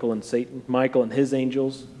equal, Michael and Satan. Michael and his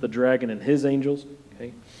angels, the dragon and his angels.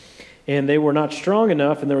 Okay? And they were not strong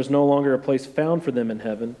enough, and there was no longer a place found for them in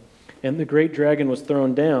heaven. And the great dragon was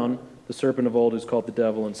thrown down, the serpent of old who's called the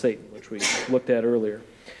devil and Satan, which we looked at earlier.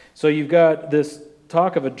 So you've got this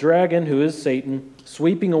talk of a dragon who is Satan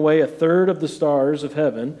sweeping away a third of the stars of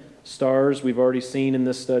heaven. Stars, we've already seen in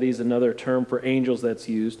this study, is another term for angels that's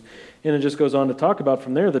used. And it just goes on to talk about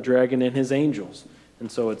from there the dragon and his angels.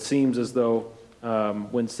 And so it seems as though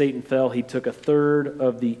when Satan fell, he took a third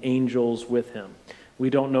of the angels with him. We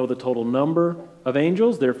don't know the total number of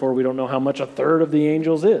angels, therefore we don't know how much a third of the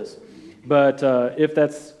angels is. But if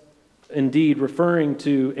that's indeed referring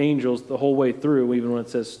to angels the whole way through, even when it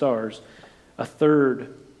says stars, a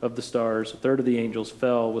third of the stars, a third of the angels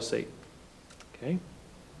fell with Satan. Okay?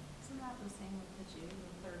 Isn't that the same with the Jews,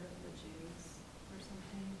 a third of the Jews or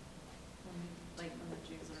something? When the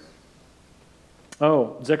Jews are...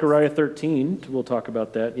 Oh, Zechariah 13, we'll talk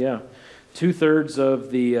about that, yeah. 2/3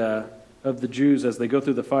 of the Jews, as they go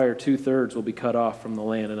through the fire, 2/3 will be cut off from the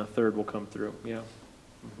land, and a third will come through, yeah.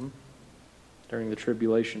 Mm-hmm. During the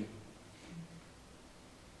tribulation.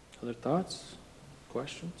 Other thoughts?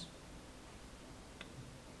 Questions?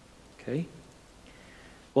 Okay.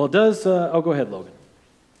 Well, it does... go ahead, Logan.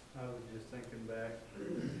 I was just thinking back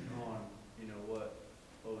on, what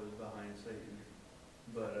was behind Satan.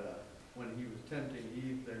 But when he was tempting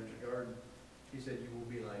Eve there in the garden, he said, you will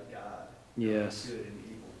be like God. Yes. Good and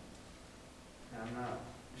evil. Now, I'm not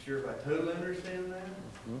sure if I totally understand that,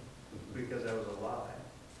 because that was a lie.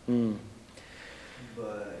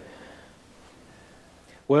 But...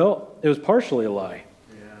 Well, it was partially a lie.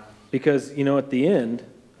 Yeah. Because, at the end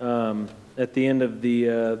of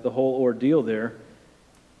the whole ordeal there,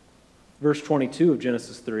 verse 22 of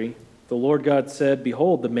Genesis 3, the Lord God said,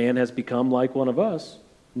 behold, the man has become like one of us,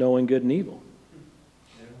 knowing good and evil.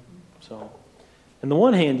 Yeah. So, on the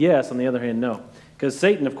one hand, yes. On the other hand, no. Because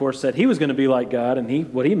Satan, of course, said he was going to be like God,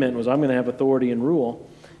 and what he meant was, I'm going to have authority and rule.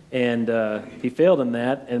 And he failed in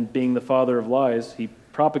that, and being the father of lies, he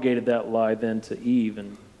propagated that lie then to Eve,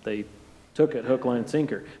 and they took it hook, line, and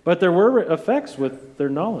sinker. But there were effects with their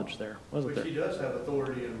knowledge there, wasn't there? Which he does have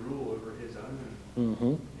authority and rule over his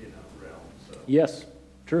own, realm. So. Yes,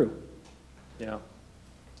 true. Yeah.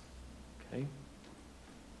 Okay.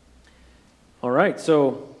 All right,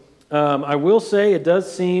 so I will say it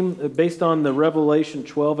does seem, based on the Revelation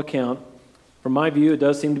 12 account, from my view, it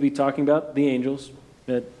does seem to be talking about the angels,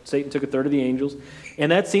 that Satan took a third of the angels.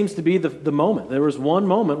 And that seems to be the moment. There was one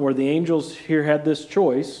moment where the angels here had this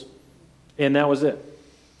choice, and that was it.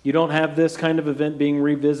 You don't have this kind of event being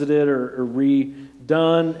revisited or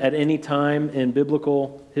redone at any time in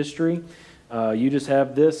biblical history. You just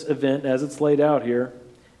have this event as it's laid out here,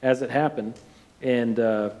 as it happened. And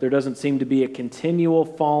there doesn't seem to be a continual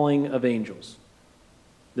falling of angels.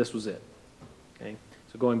 This was it. Okay?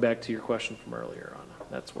 So going back to your question from earlier on,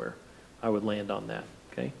 that's where I would land on that.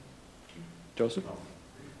 Okay? Joseph?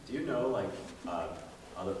 Do you know,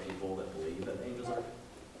 other people that believe that angels are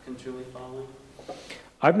continually falling?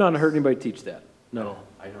 I've not heard anybody teach that. No.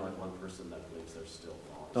 I know, one person that believes they're still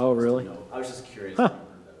falling. So oh, really? No, I was just curious if you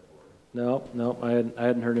heard that before. No, I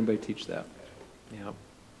hadn't heard anybody teach that. Okay. Yeah.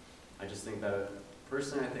 I just think that,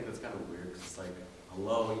 personally, I think that's kind of weird, because it's like,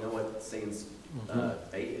 hello, you know what Satan's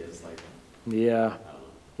fate is? Yeah. I don't know.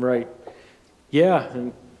 Right. Yeah,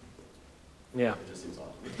 and yeah. It just seems odd.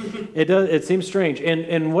 It does. It seems strange.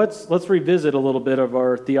 And let's revisit a little bit of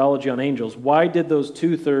our theology on angels. Why did those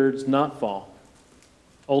 2/3 not fall?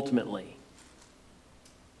 Ultimately.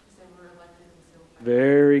 Because they were elected and sealed.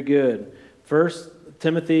 Very good. 1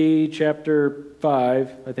 Timothy chapter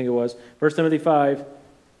 5, I think it was. 1 Timothy 5,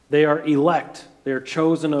 they are elect. They are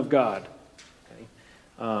chosen of God.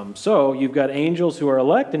 Okay? So you've got angels who are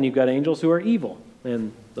elect, and you've got angels who are evil.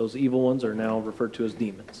 And those evil ones are now referred to as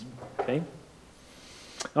demons. Okay?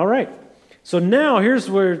 All right. So now here's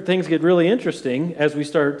where things get really interesting as we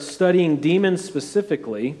start studying demons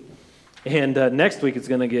specifically. And next week it's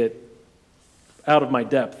going to get out of my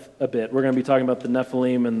depth a bit. We're going to be talking about the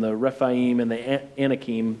Nephilim and the Rephaim and the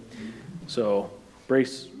Anakim. So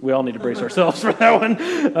we all need to brace ourselves for that one.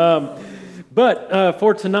 But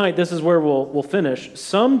for tonight, this is where we'll finish.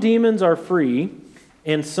 Some demons are free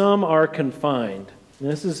and some are confined. And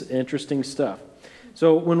this is interesting stuff.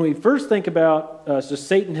 So when we first think about just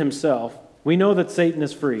Satan himself, we know that Satan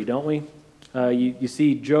is free, don't we? You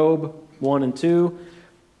see Job 1 and 2,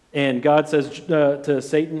 and God says to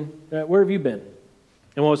Satan, where have you been?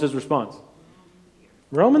 And what was his response?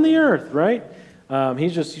 Roaming the earth, right?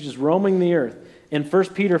 He's just roaming the earth. In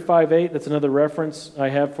 1 Peter 5:8, that's another reference I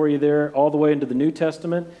have for you there, all the way into the New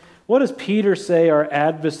Testament. What does Peter say our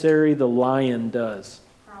adversary, the lion, does?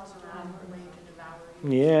 Prowls around, ready to devour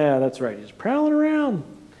you. Yeah, that's right. He's prowling around.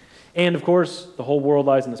 And, of course, the whole world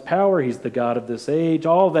lies in his power. He's the God of this age.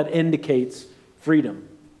 All of that indicates freedom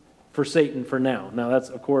for Satan for now. Now, that's,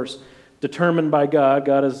 of course, determined by God.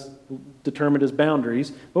 God has determined his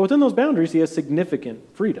boundaries. But within those boundaries, he has significant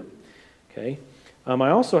freedom. Okay? I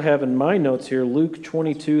also have in my notes here Luke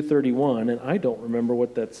 22:31, and I don't remember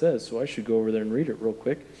what that says, so I should go over there and read it real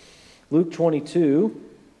quick. Luke 22.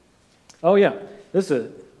 Oh, yeah. This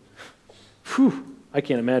is I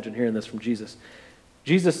can't imagine hearing this from Jesus.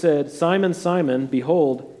 Jesus said, Simon, Simon,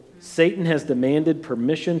 behold, Satan has demanded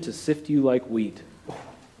permission to sift you like wheat.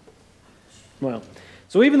 Well,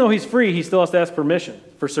 so even though he's free, he still has to ask permission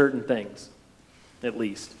for certain things, at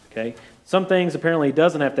least. Okay? Some things apparently he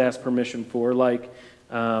doesn't have to ask permission for, like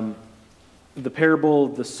the parable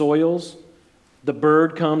of the soils. The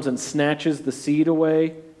bird comes and snatches the seed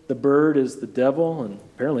away. The bird is the devil, and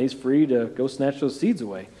apparently he's free to go snatch those seeds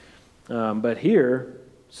away. But here,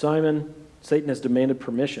 Satan has demanded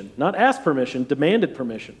permission. Not asked permission, demanded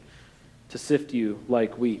permission to sift you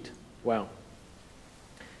like wheat. Wow.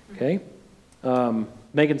 Okay?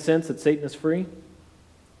 Making sense that Satan is free?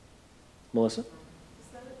 Melissa?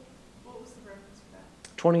 What was the reference for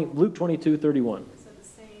that? Luke 22:31. Is that the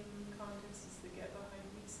same context as the get behind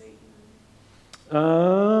me, Satan?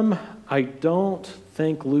 I don't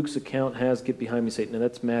think Luke's account has get behind me, Satan.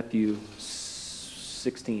 That's Matthew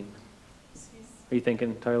 16. Are you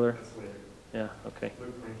thinking, Tyler? That's later. Yeah, okay.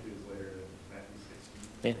 Luke 22 is later than Matthew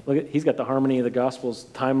 16. Man, look he's got the harmony of the Gospels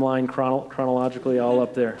timeline chronologically all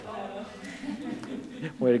up there.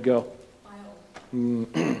 Way to go.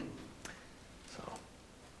 So,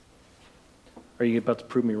 are you about to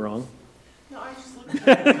prove me wrong? No, I just looked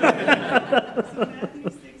at it. So Matthew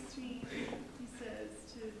 16, he says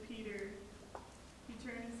to Peter, he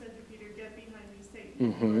turned and said to Peter, get behind me, Satan, you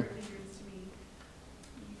are a hindrance to me.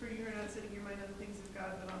 For you are not setting your mind on the things of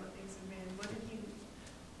God, but on the things of man. What did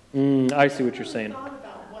he... I see what you're saying. Thought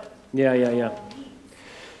about what Yeah. it all means.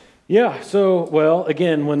 Yeah, so, well,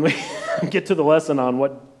 again, when we get to the lesson on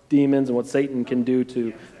what demons and what Satan can do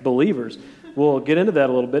to believers, we'll get into that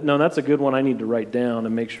a little bit. No, that's a good one I need to write down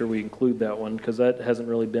and make sure we include that one because that hasn't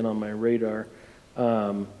really been on my radar.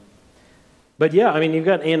 But yeah, I mean, you've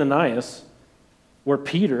got Ananias, where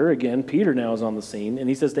Peter now is on the scene, and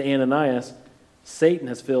he says to Ananias, Satan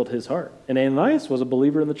has filled his heart. And Ananias was a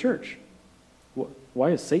believer in the church.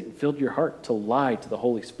 Why has Satan filled your heart to lie to the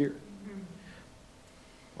Holy Spirit?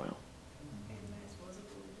 Wow.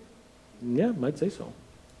 Yeah, might say so.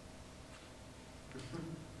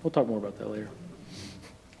 We'll talk more about that later.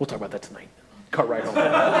 We'll talk about that tonight. Cut right home.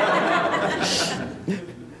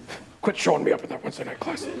 Quit showing me up in that Wednesday night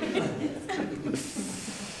class.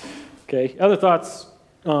 Okay, other thoughts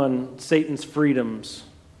on Satan's freedoms?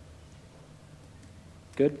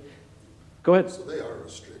 Good? Go ahead. So they are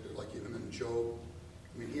restricted, like even in Job.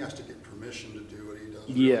 I mean, he has to get permission to do what he does.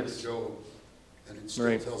 Yes. In Job, and it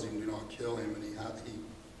still tells him, do not kill him, and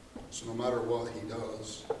so no matter what he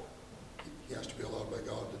does, he has to be allowed by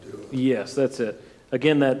God to do it. Yes, that's it.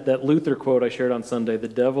 Again, that Luther quote I shared on Sunday, the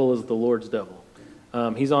devil is the Lord's devil.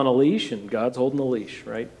 He's on a leash, and God's holding the leash,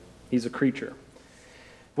 right? He's a creature.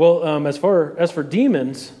 Well, as for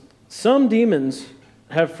demons, some demons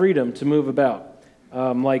have freedom to move about.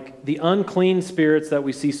 Like the unclean spirits that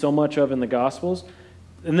we see so much of in the Gospels.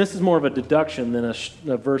 And this is more of a deduction than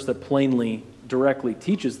a verse that plainly, directly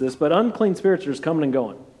teaches this, but unclean spirits are just coming and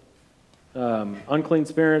going. Unclean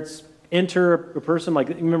spirits enter a person, like,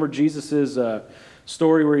 remember Jesus'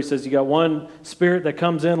 story where he says you got one spirit that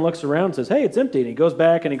comes in, looks around, and says, hey, it's empty, and he goes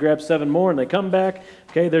back and he grabs 7 more, and they come back.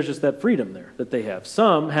 Okay, there's just that freedom there that they have.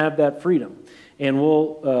 Some have that freedom, and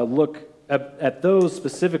we'll look at those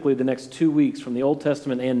specifically the next 2 weeks from the Old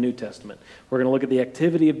Testament and New Testament. We're going to look at the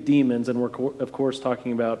activity of demons, and we're, of course,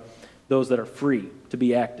 talking about those that are free to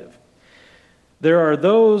be active. There are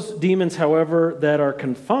those demons, however, that are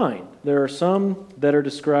confined. There are some that are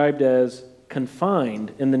described as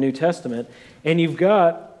confined in the New Testament, and you've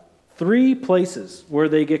got 3 places where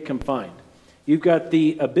they get confined. You've got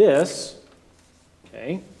the abyss,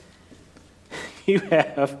 Okay. You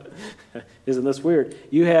have, isn't this weird?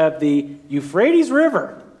 You have the Euphrates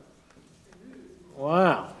River.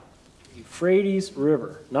 Wow. Euphrates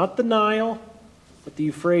River. Not the Nile, but the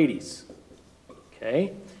Euphrates.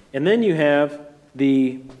 Okay. And then you have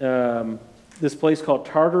the this place called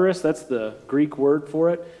Tartarus. That's the Greek word for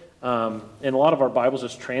it. And a lot of our Bibles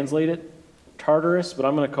just translate it Tartarus, but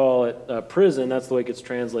I'm going to call it prison. That's the way it gets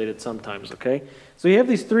translated sometimes, okay? So you have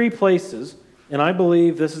these three places, and I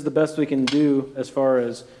believe this is the best we can do as far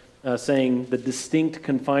as saying the distinct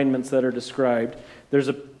confinements that are described. There's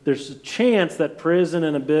a chance that prison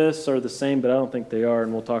and abyss are the same, but I don't think they are,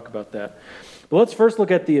 and we'll talk about that. But let's first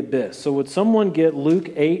look at the abyss. So would someone get Luke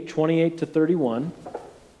 8, 28 to 31?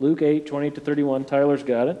 Luke 8, 28 to 31. Tyler's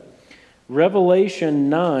got it. Revelation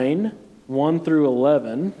 9, 1 through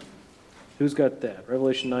 11. Who's got that?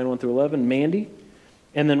 Revelation 9, 1 through 11. Mandy.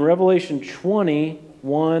 And then Revelation 20,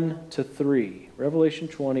 1 to 3. Revelation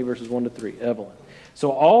 20, verses 1 to 3. Evelyn.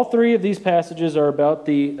 So all three of these passages are about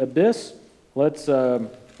the abyss. Let's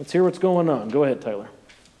hear what's going on. Go ahead, Tyler.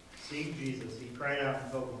 Seeing Jesus, he cried out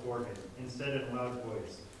and fell before him, and said in a loud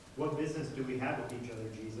voice, "What business do we have with each other,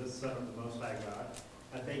 Jesus, Son of the Most High God?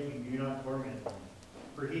 I beg you, do not torment me."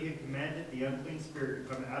 For he had commanded the unclean spirit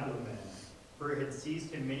to come out of the man, for it had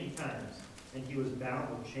seized him many times, and he was bound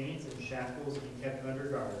with chains and shackles and kept under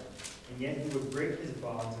guard. And yet he would break his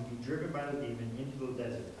bonds and be driven by the demon into the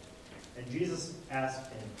desert. And Jesus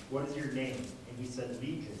asked him, "What is your name?" And he said,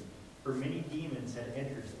 "Legion," for many demons had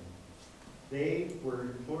entered him. They were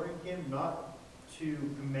imploring him not to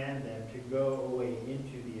command them to go away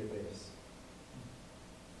into the abyss.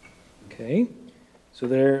 Okay. So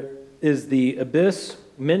there is the abyss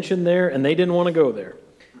mentioned there, and they didn't want to go there.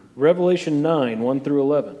 Revelation 9, 1 through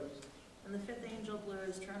 11. And the fifth angel blew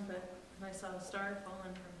his trumpet, and I saw a star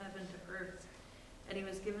fallen from heaven to earth, and he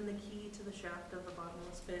was given the key to the shaft of the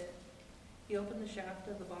bottomless pit. He opened the shaft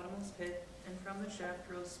of the bottomless pit, and from the shaft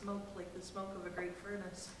rose smoke like the smoke of a great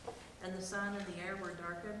furnace, and the sun and the air were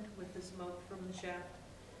darkened with the smoke from the shaft.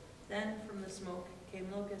 Then from the smoke came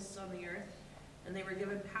locusts on the earth, and they were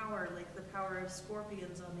given power like the power of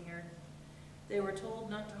scorpions on the earth. They were told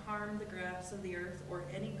not to harm the grass of the earth or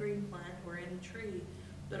any green plant or any tree,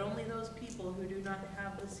 but only those people who do not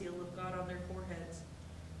have the seal of God on their foreheads.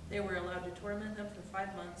 They were allowed to torment them for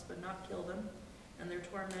 5 months, but not kill them, and their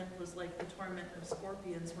torment was like the torment of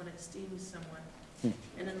scorpions when it stings someone.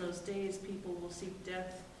 And in those days people will seek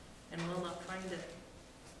death and will not find it.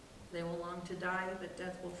 They will long to die, but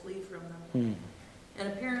death will flee from them. In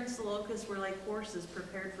appearance, the locusts were like horses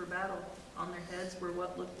prepared for battle. On their heads were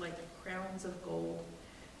what looked like crowns of gold.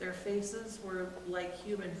 Their faces were like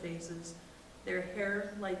human faces, their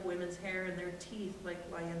hair like women's hair, and their teeth like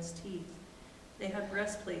lions' teeth. They had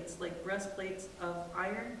breastplates like breastplates of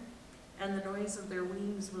iron, and the noise of their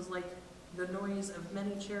wings was like the noise of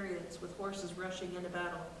many chariots with horses rushing into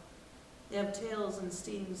battle. They have tails and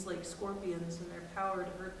stings like scorpions, and their power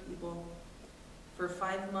to hurt people for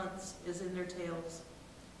 5 months is in their tails.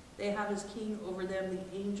 They have as king over them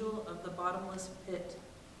the angel of the bottomless pit.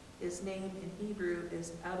 His name in Hebrew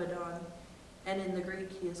is Abaddon, and in the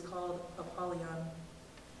Greek he is called Apollyon.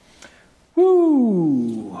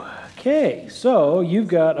 Woo! Okay, so you've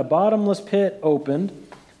got a bottomless pit opened,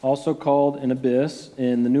 also called an abyss.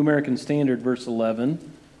 In the New American Standard, verse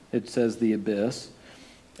 11, it says the abyss.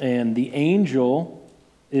 And the angel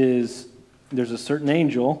is, there's a certain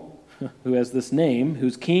angel who has this name,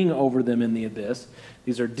 who's king over them in the abyss.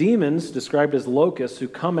 These are demons described as locusts who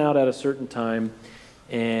come out at a certain time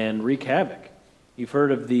and wreak havoc. You've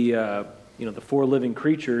heard of the the 4 living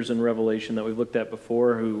creatures in Revelation that we've looked at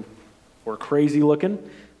before who were crazy looking.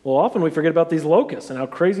 Well, often we forget about these locusts and how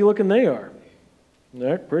crazy looking they are.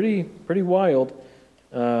 They're pretty wild.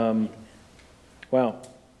 Wow.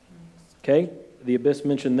 Okay, the abyss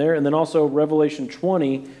mentioned there, and then also Revelation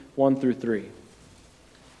 20, 1 through 3.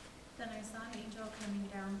 Then I saw an angel coming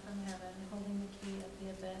down from heaven, holding the key of the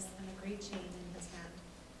abyss and a great chain in his hand.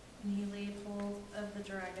 And he laid hold of the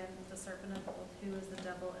dragon, the serpent of old, who is the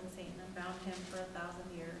devil and Satan, and bound him for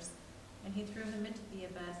 1,000 years. And he threw him into the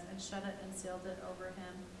abyss and shut it and sealed it over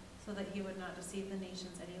him, so that he would not deceive the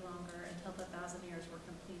nations any longer until the 1,000 years were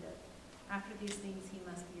completed. After these things he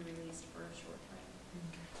must be released for a short time.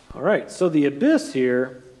 All right, so the abyss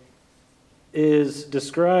here is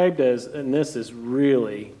described as, and this is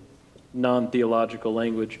really non-theological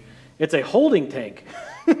language, it's a holding tank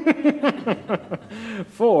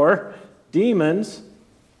for demons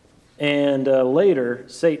and later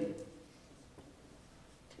Satan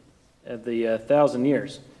at the 1,000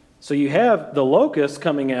 years. So you have the locusts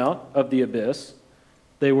coming out of the abyss.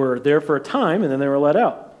 They were there for a time and then they were let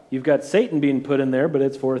out. you've got Satan being put in there, but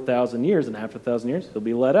it's for 1,000 years, and after 1,000 years, he'll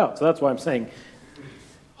be let out. So that's why I'm saying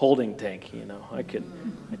holding tank, I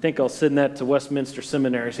think I'll send that to Westminster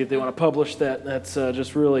Seminary, see if they want to publish that. That's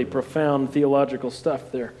just really profound theological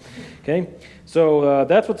stuff there. Okay? So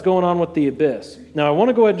that's what's going on with the abyss. Now, I want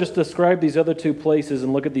to go ahead and just describe these other two places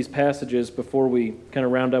and look at these passages before we kind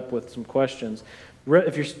of round up with some questions.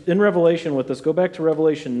 If you're in Revelation with us, go back to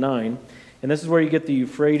Revelation 9, and this is where you get the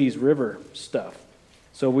Euphrates River stuff.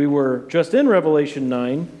 So we were just in Revelation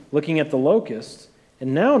 9 looking at the locusts,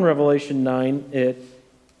 and now in Revelation 9 it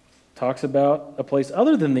talks about a place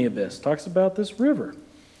other than the abyss, talks about this river.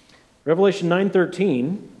 Revelation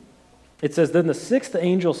 9:13, it says, "Then the sixth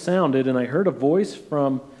angel sounded, and I heard a voice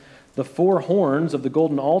from the four horns of the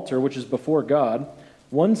golden altar, which is before God,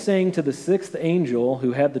 one saying to the sixth angel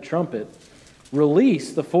who had the trumpet,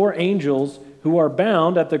 'Release the four angels who are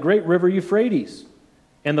bound at the great river Euphrates.'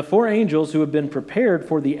 And the four angels who have been prepared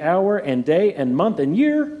for the hour and day and month and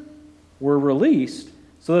year were released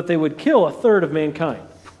so that they would kill a third of mankind."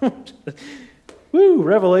 Woo!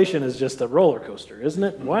 Revelation is just a roller coaster, isn't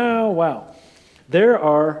it? Wow, wow. There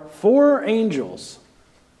are four angels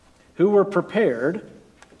who were prepared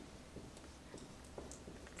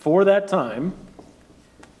for that time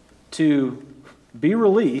to be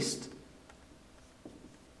released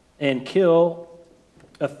and kill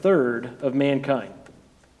a third of mankind.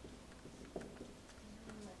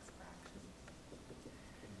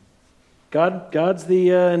 God's the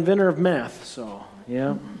inventor of math, so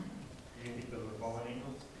yeah. You think those are fallen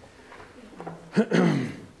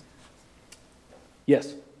angels?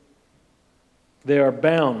 Yes. They are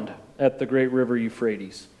bound at the great river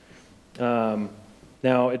Euphrates.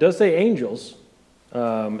 Now, it does say angels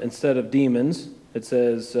instead of demons. It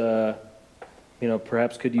says,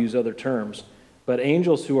 perhaps could use other terms. But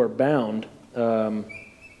angels who are bound, that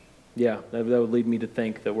would lead me to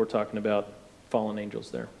think that we're talking about fallen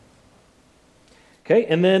angels there. Okay,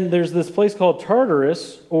 and then there's this place called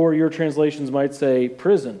Tartarus, or your translations might say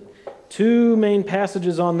prison. Two main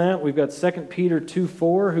passages on that. We've got 2 Peter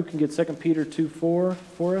 2:4. Who can get 2 Peter 2:4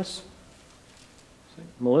 for us?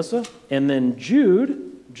 Melissa. And then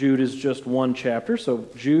Jude. Jude is just one chapter, so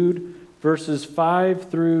Jude verses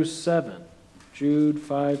 5 through 7. Jude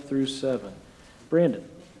 5 through 7. Brandon.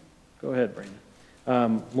 Go ahead,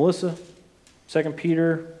 Brandon. Melissa, 2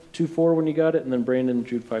 Peter 2:4 when you got it, and then Brandon,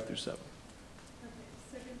 Jude 5 through 7.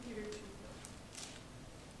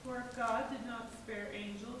 For God did not spare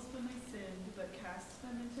angels when they sinned, but cast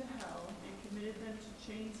them into hell and committed them to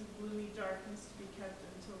chains of gloomy darkness to be kept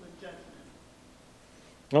until the judgment.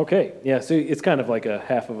 Okay, yeah, so it's kind of like a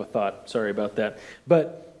half of a thought. Sorry about that.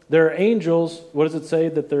 But there are angels, what does it say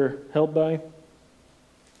that they're held by?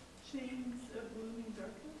 Chains of gloomy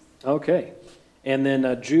darkness. Okay, and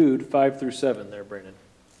then Jude 5 through 7 there, Brandon.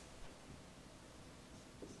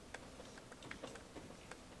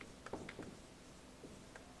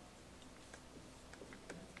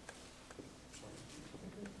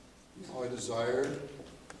 I desire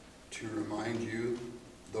to remind you,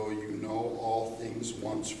 though you know all things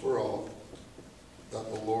once for all,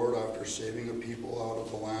 that the Lord, after saving a people out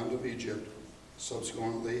of the land of Egypt,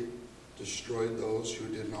 subsequently destroyed those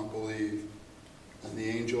who did not believe, and the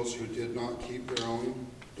angels who did not keep their own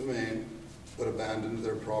domain, but abandoned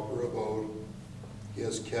their proper abode, he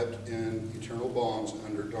has kept in eternal bonds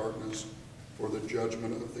under darkness for the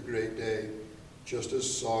judgment of the great day, just as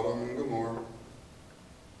Sodom and Gomorrah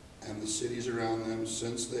and the cities around them,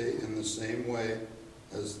 since they, in the same way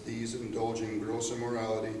as these, indulged in gross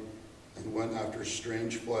immorality and went after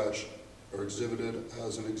strange flesh, are exhibited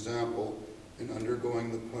as an example in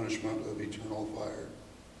undergoing the punishment of eternal fire.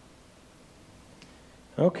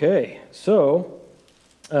 Okay, so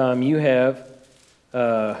you have,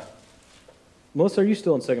 Melissa, are you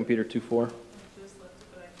still in 2 Peter 2:4?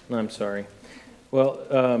 No, I'm sorry. Well,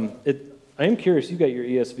 I am curious, you've got your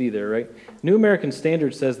ESV there, right? New American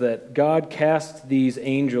Standard says that God cast these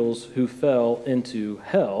angels who fell into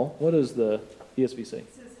hell. What does the ESV say?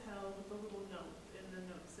 It says hell with a little note, and the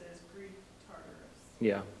note says Greek Tartarus.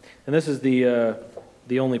 Yeah, and this is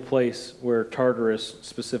the only place where Tartarus,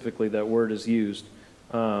 specifically, that word is used.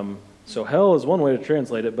 So hell is one way to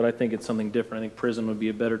translate it, but I think it's something different. I think prison would be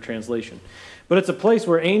a better translation. But it's a place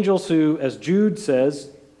where angels who, as Jude says,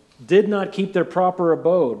 did not keep their proper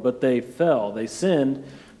abode, but they fell, they sinned,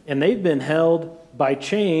 and they've been held by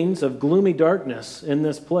chains of gloomy darkness in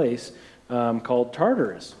this place called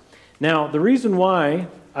Tartarus. Now, the reason why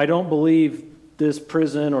I don't believe this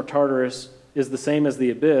prison or Tartarus is the same as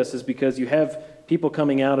the abyss is because you have people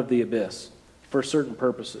coming out of the abyss for certain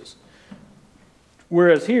purposes.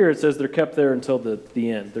 Whereas here it says they're kept there until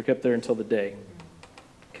the end. They're kept there until the day.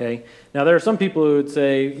 Okay. Now, there are some people who would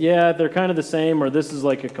say, yeah, they're kind of the same, or this is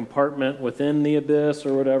like a compartment within the abyss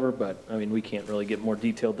or whatever, but, I mean, we can't really get more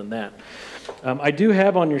detailed than that. I do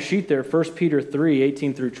have on your sheet there 1 Peter 3,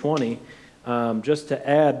 18 through 20, just to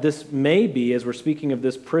add, this may be, as we're speaking of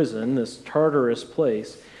this prison, this Tartarus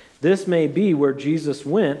place, this may be where Jesus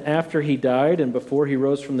went after he died and before he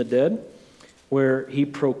rose from the dead, where he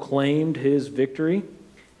proclaimed his victory.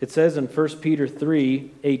 It says in 1 Peter 3,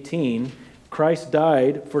 18, Christ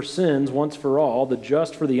died for sins once for all, the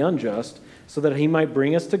just for the unjust, so that he might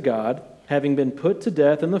bring us to God, having been put to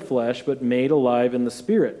death in the flesh, but made alive in the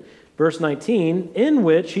Spirit. Verse 19, in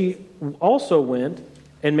which he also went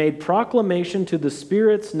and made proclamation to the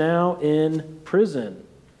spirits now in prison,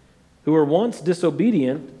 who were once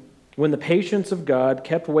disobedient when the patience of God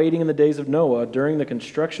kept waiting in the days of Noah during the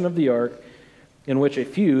construction of the ark, in which a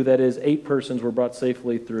few, that is 8 persons, were brought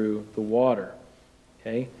safely through the water.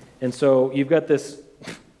 Okay? And so you've got this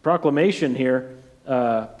proclamation here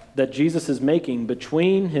that Jesus is making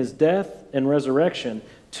between his death and resurrection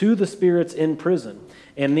to the spirits in prison.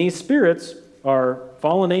 And these spirits are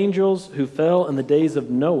fallen angels who fell in the days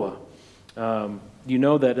of Noah. You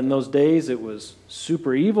know that in those days it was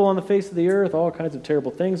super evil on the face of the earth, all kinds of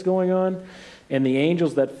terrible things going on. And the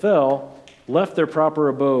angels that fell left their proper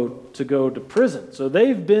abode to go to prison. So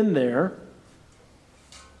they've been there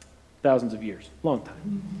thousands of years. Long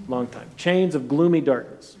time. Chains of gloomy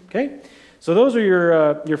darkness. Okay? So those are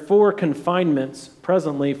your 4 confinements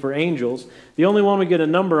presently for angels. The only one we get a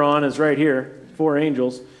number on is right here, 4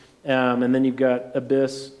 angels. And then you've got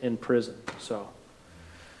abyss and prison. So,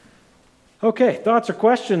 okay, thoughts or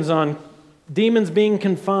questions on demons being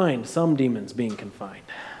confined, some demons being confined?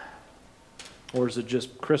 Or is it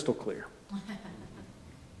just crystal clear?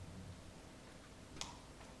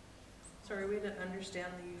 So are we to understand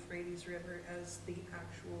the Euphrates River as the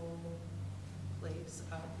actual place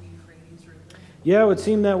of the Euphrates River? Yeah, it would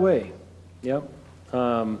seem that way. Yep.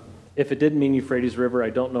 If it didn't mean Euphrates River,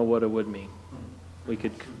 I don't know what it would mean. We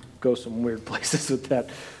could go some weird places with that.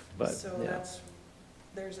 But, so yeah.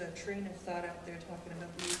 There's a train of thought out there talking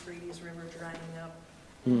about the Euphrates River drying up.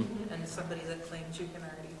 And somebody that claims you can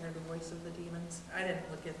already hear the voice of the demons. I didn't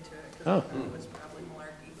look into it because I thought it was probably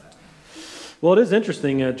malarkey. But. Well, it is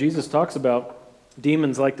interesting. Jesus talks about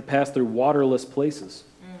demons like to pass through waterless places.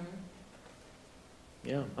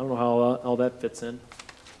 Yeah, I don't know how all that fits in.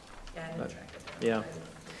 Yeah, I didn't track it down. Yeah.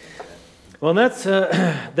 Well, and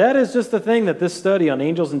that is just the thing that this study on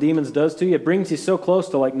angels and demons does to you. It brings you so close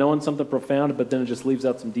to like knowing something profound, but then it just leaves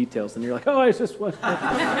out some details, and you're like, oh, it's just what?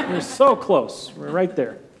 You're so close. We're right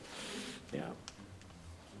there. Yeah.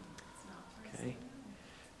 Okay.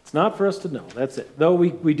 It's not for us to know. That's it. Though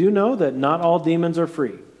we do know that not all demons are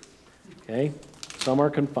free. Okay. Some are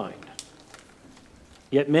confined.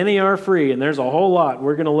 Yet many are free, and there's a whole lot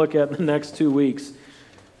we're going to look at in the next 2 weeks.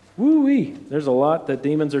 Woo-wee! There's a lot that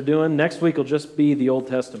demons are doing. Next week will just be the Old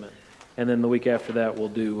Testament. And then the week after that, we'll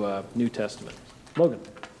do New Testament. Logan.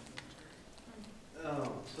 So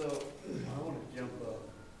I want to jump up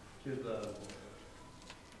to the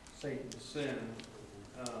Satan's sin.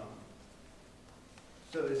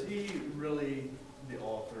 So is he really the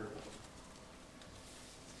author?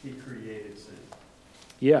 He created sin.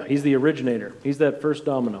 Yeah, he's the originator. He's that first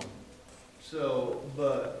domino. So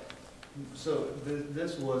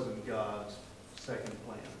this wasn't God's second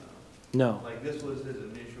plan, though? No. Like, this was his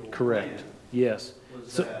initial Correct. plan? Yes.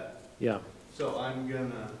 Yeah. So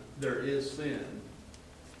there is sin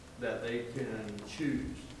that they can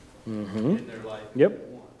choose in their life. Yep. If they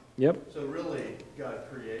want. Yep. So really, God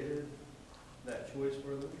created that choice for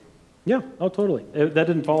them? Yeah, oh, totally. That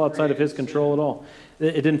didn't fall outside of his control at all.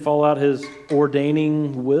 It didn't fall out his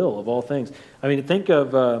ordaining will of all things. I mean, think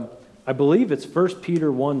of, I believe it's 1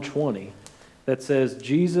 Peter 1:20 that says,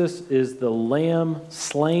 Jesus is the Lamb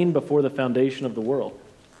slain before the foundation of the world.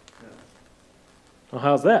 Yeah. Well,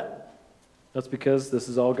 how's that? That's because this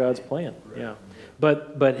is all God's plan. Right. Yeah.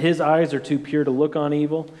 But his eyes are too pure to look on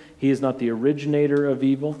evil. He is not the originator of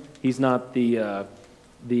evil. He's not the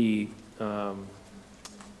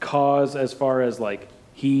cause as far as like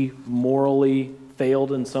he morally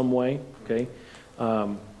failed in some way. Okay,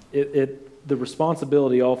 the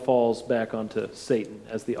responsibility all falls back onto Satan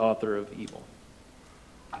as the author of evil.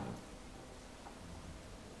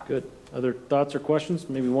 Good. Other thoughts or questions?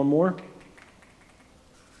 Maybe one more.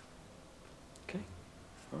 Okay.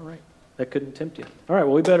 All right. That couldn't tempt you. All right.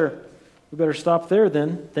 Well, we better stop there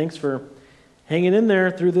then. Thanks for hanging in there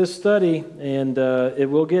through this study, and it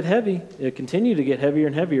will get heavy. It'll continue to get heavier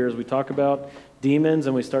and heavier as we talk about demons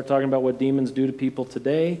and we start talking about what demons do to people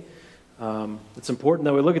today. It's important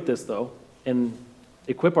that we look at this, though, and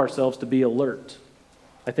equip ourselves to be alert.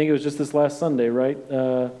 I think it was just this last Sunday, right?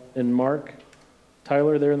 In Mark,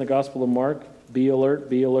 Tyler, there in the Gospel of Mark, be alert,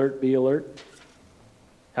 be alert, be alert.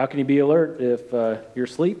 How can you be alert if you're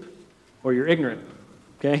asleep or you're ignorant?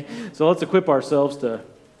 Okay? So let's equip ourselves to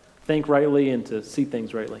think rightly and to see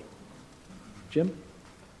things rightly. Jim?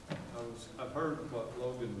 I've heard what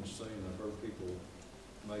Logan was saying. I've heard people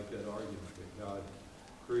make that argument that God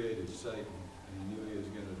created Satan and he knew he was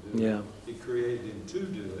going to do it. He created him to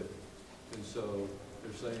do it. And so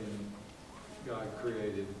they're saying God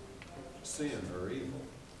created sin or evil.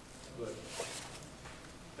 But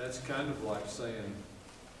that's kind of like saying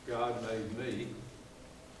God made me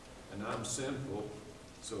and I'm sinful,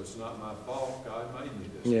 so it's not my fault. God made me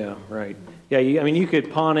this way. Yeah, right. Yeah, you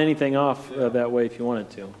could pawn anything off that way if you wanted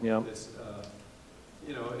to. Yeah. It's,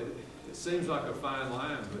 it seems like a fine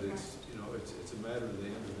line, but it's a matter of the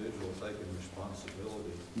individual taking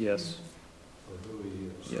responsibility. Yes. For who he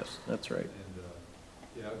is. Yes, that's right.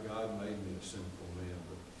 And God made me a sinful man,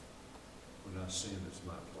 but when I sin, it's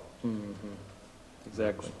my fault. Mm-hmm.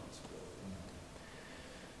 Exactly.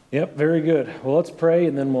 Yep, very good. Well, let's pray,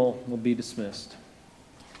 and then we'll be dismissed.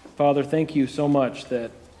 Father, thank you so much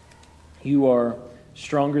that you are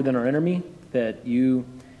stronger than our enemy, that you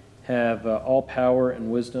have all power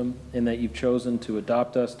and wisdom, and that you've chosen to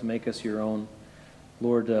adopt us, to make us your own.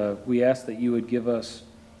 Lord, we ask that you would give us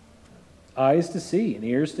eyes to see and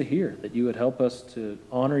ears to hear, that you would help us to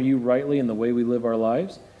honor you rightly in the way we live our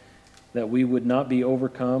lives, that we would not be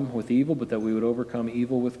overcome with evil, but that we would overcome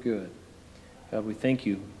evil with good. God, we thank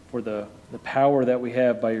you for the power that we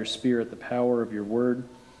have by your Spirit, the power of your word,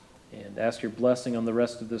 and ask your blessing on the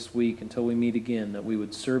rest of this week until we meet again, that we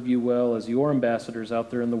would serve you well as your ambassadors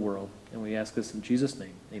out there in the world. And we ask this in Jesus'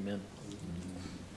 name. Amen.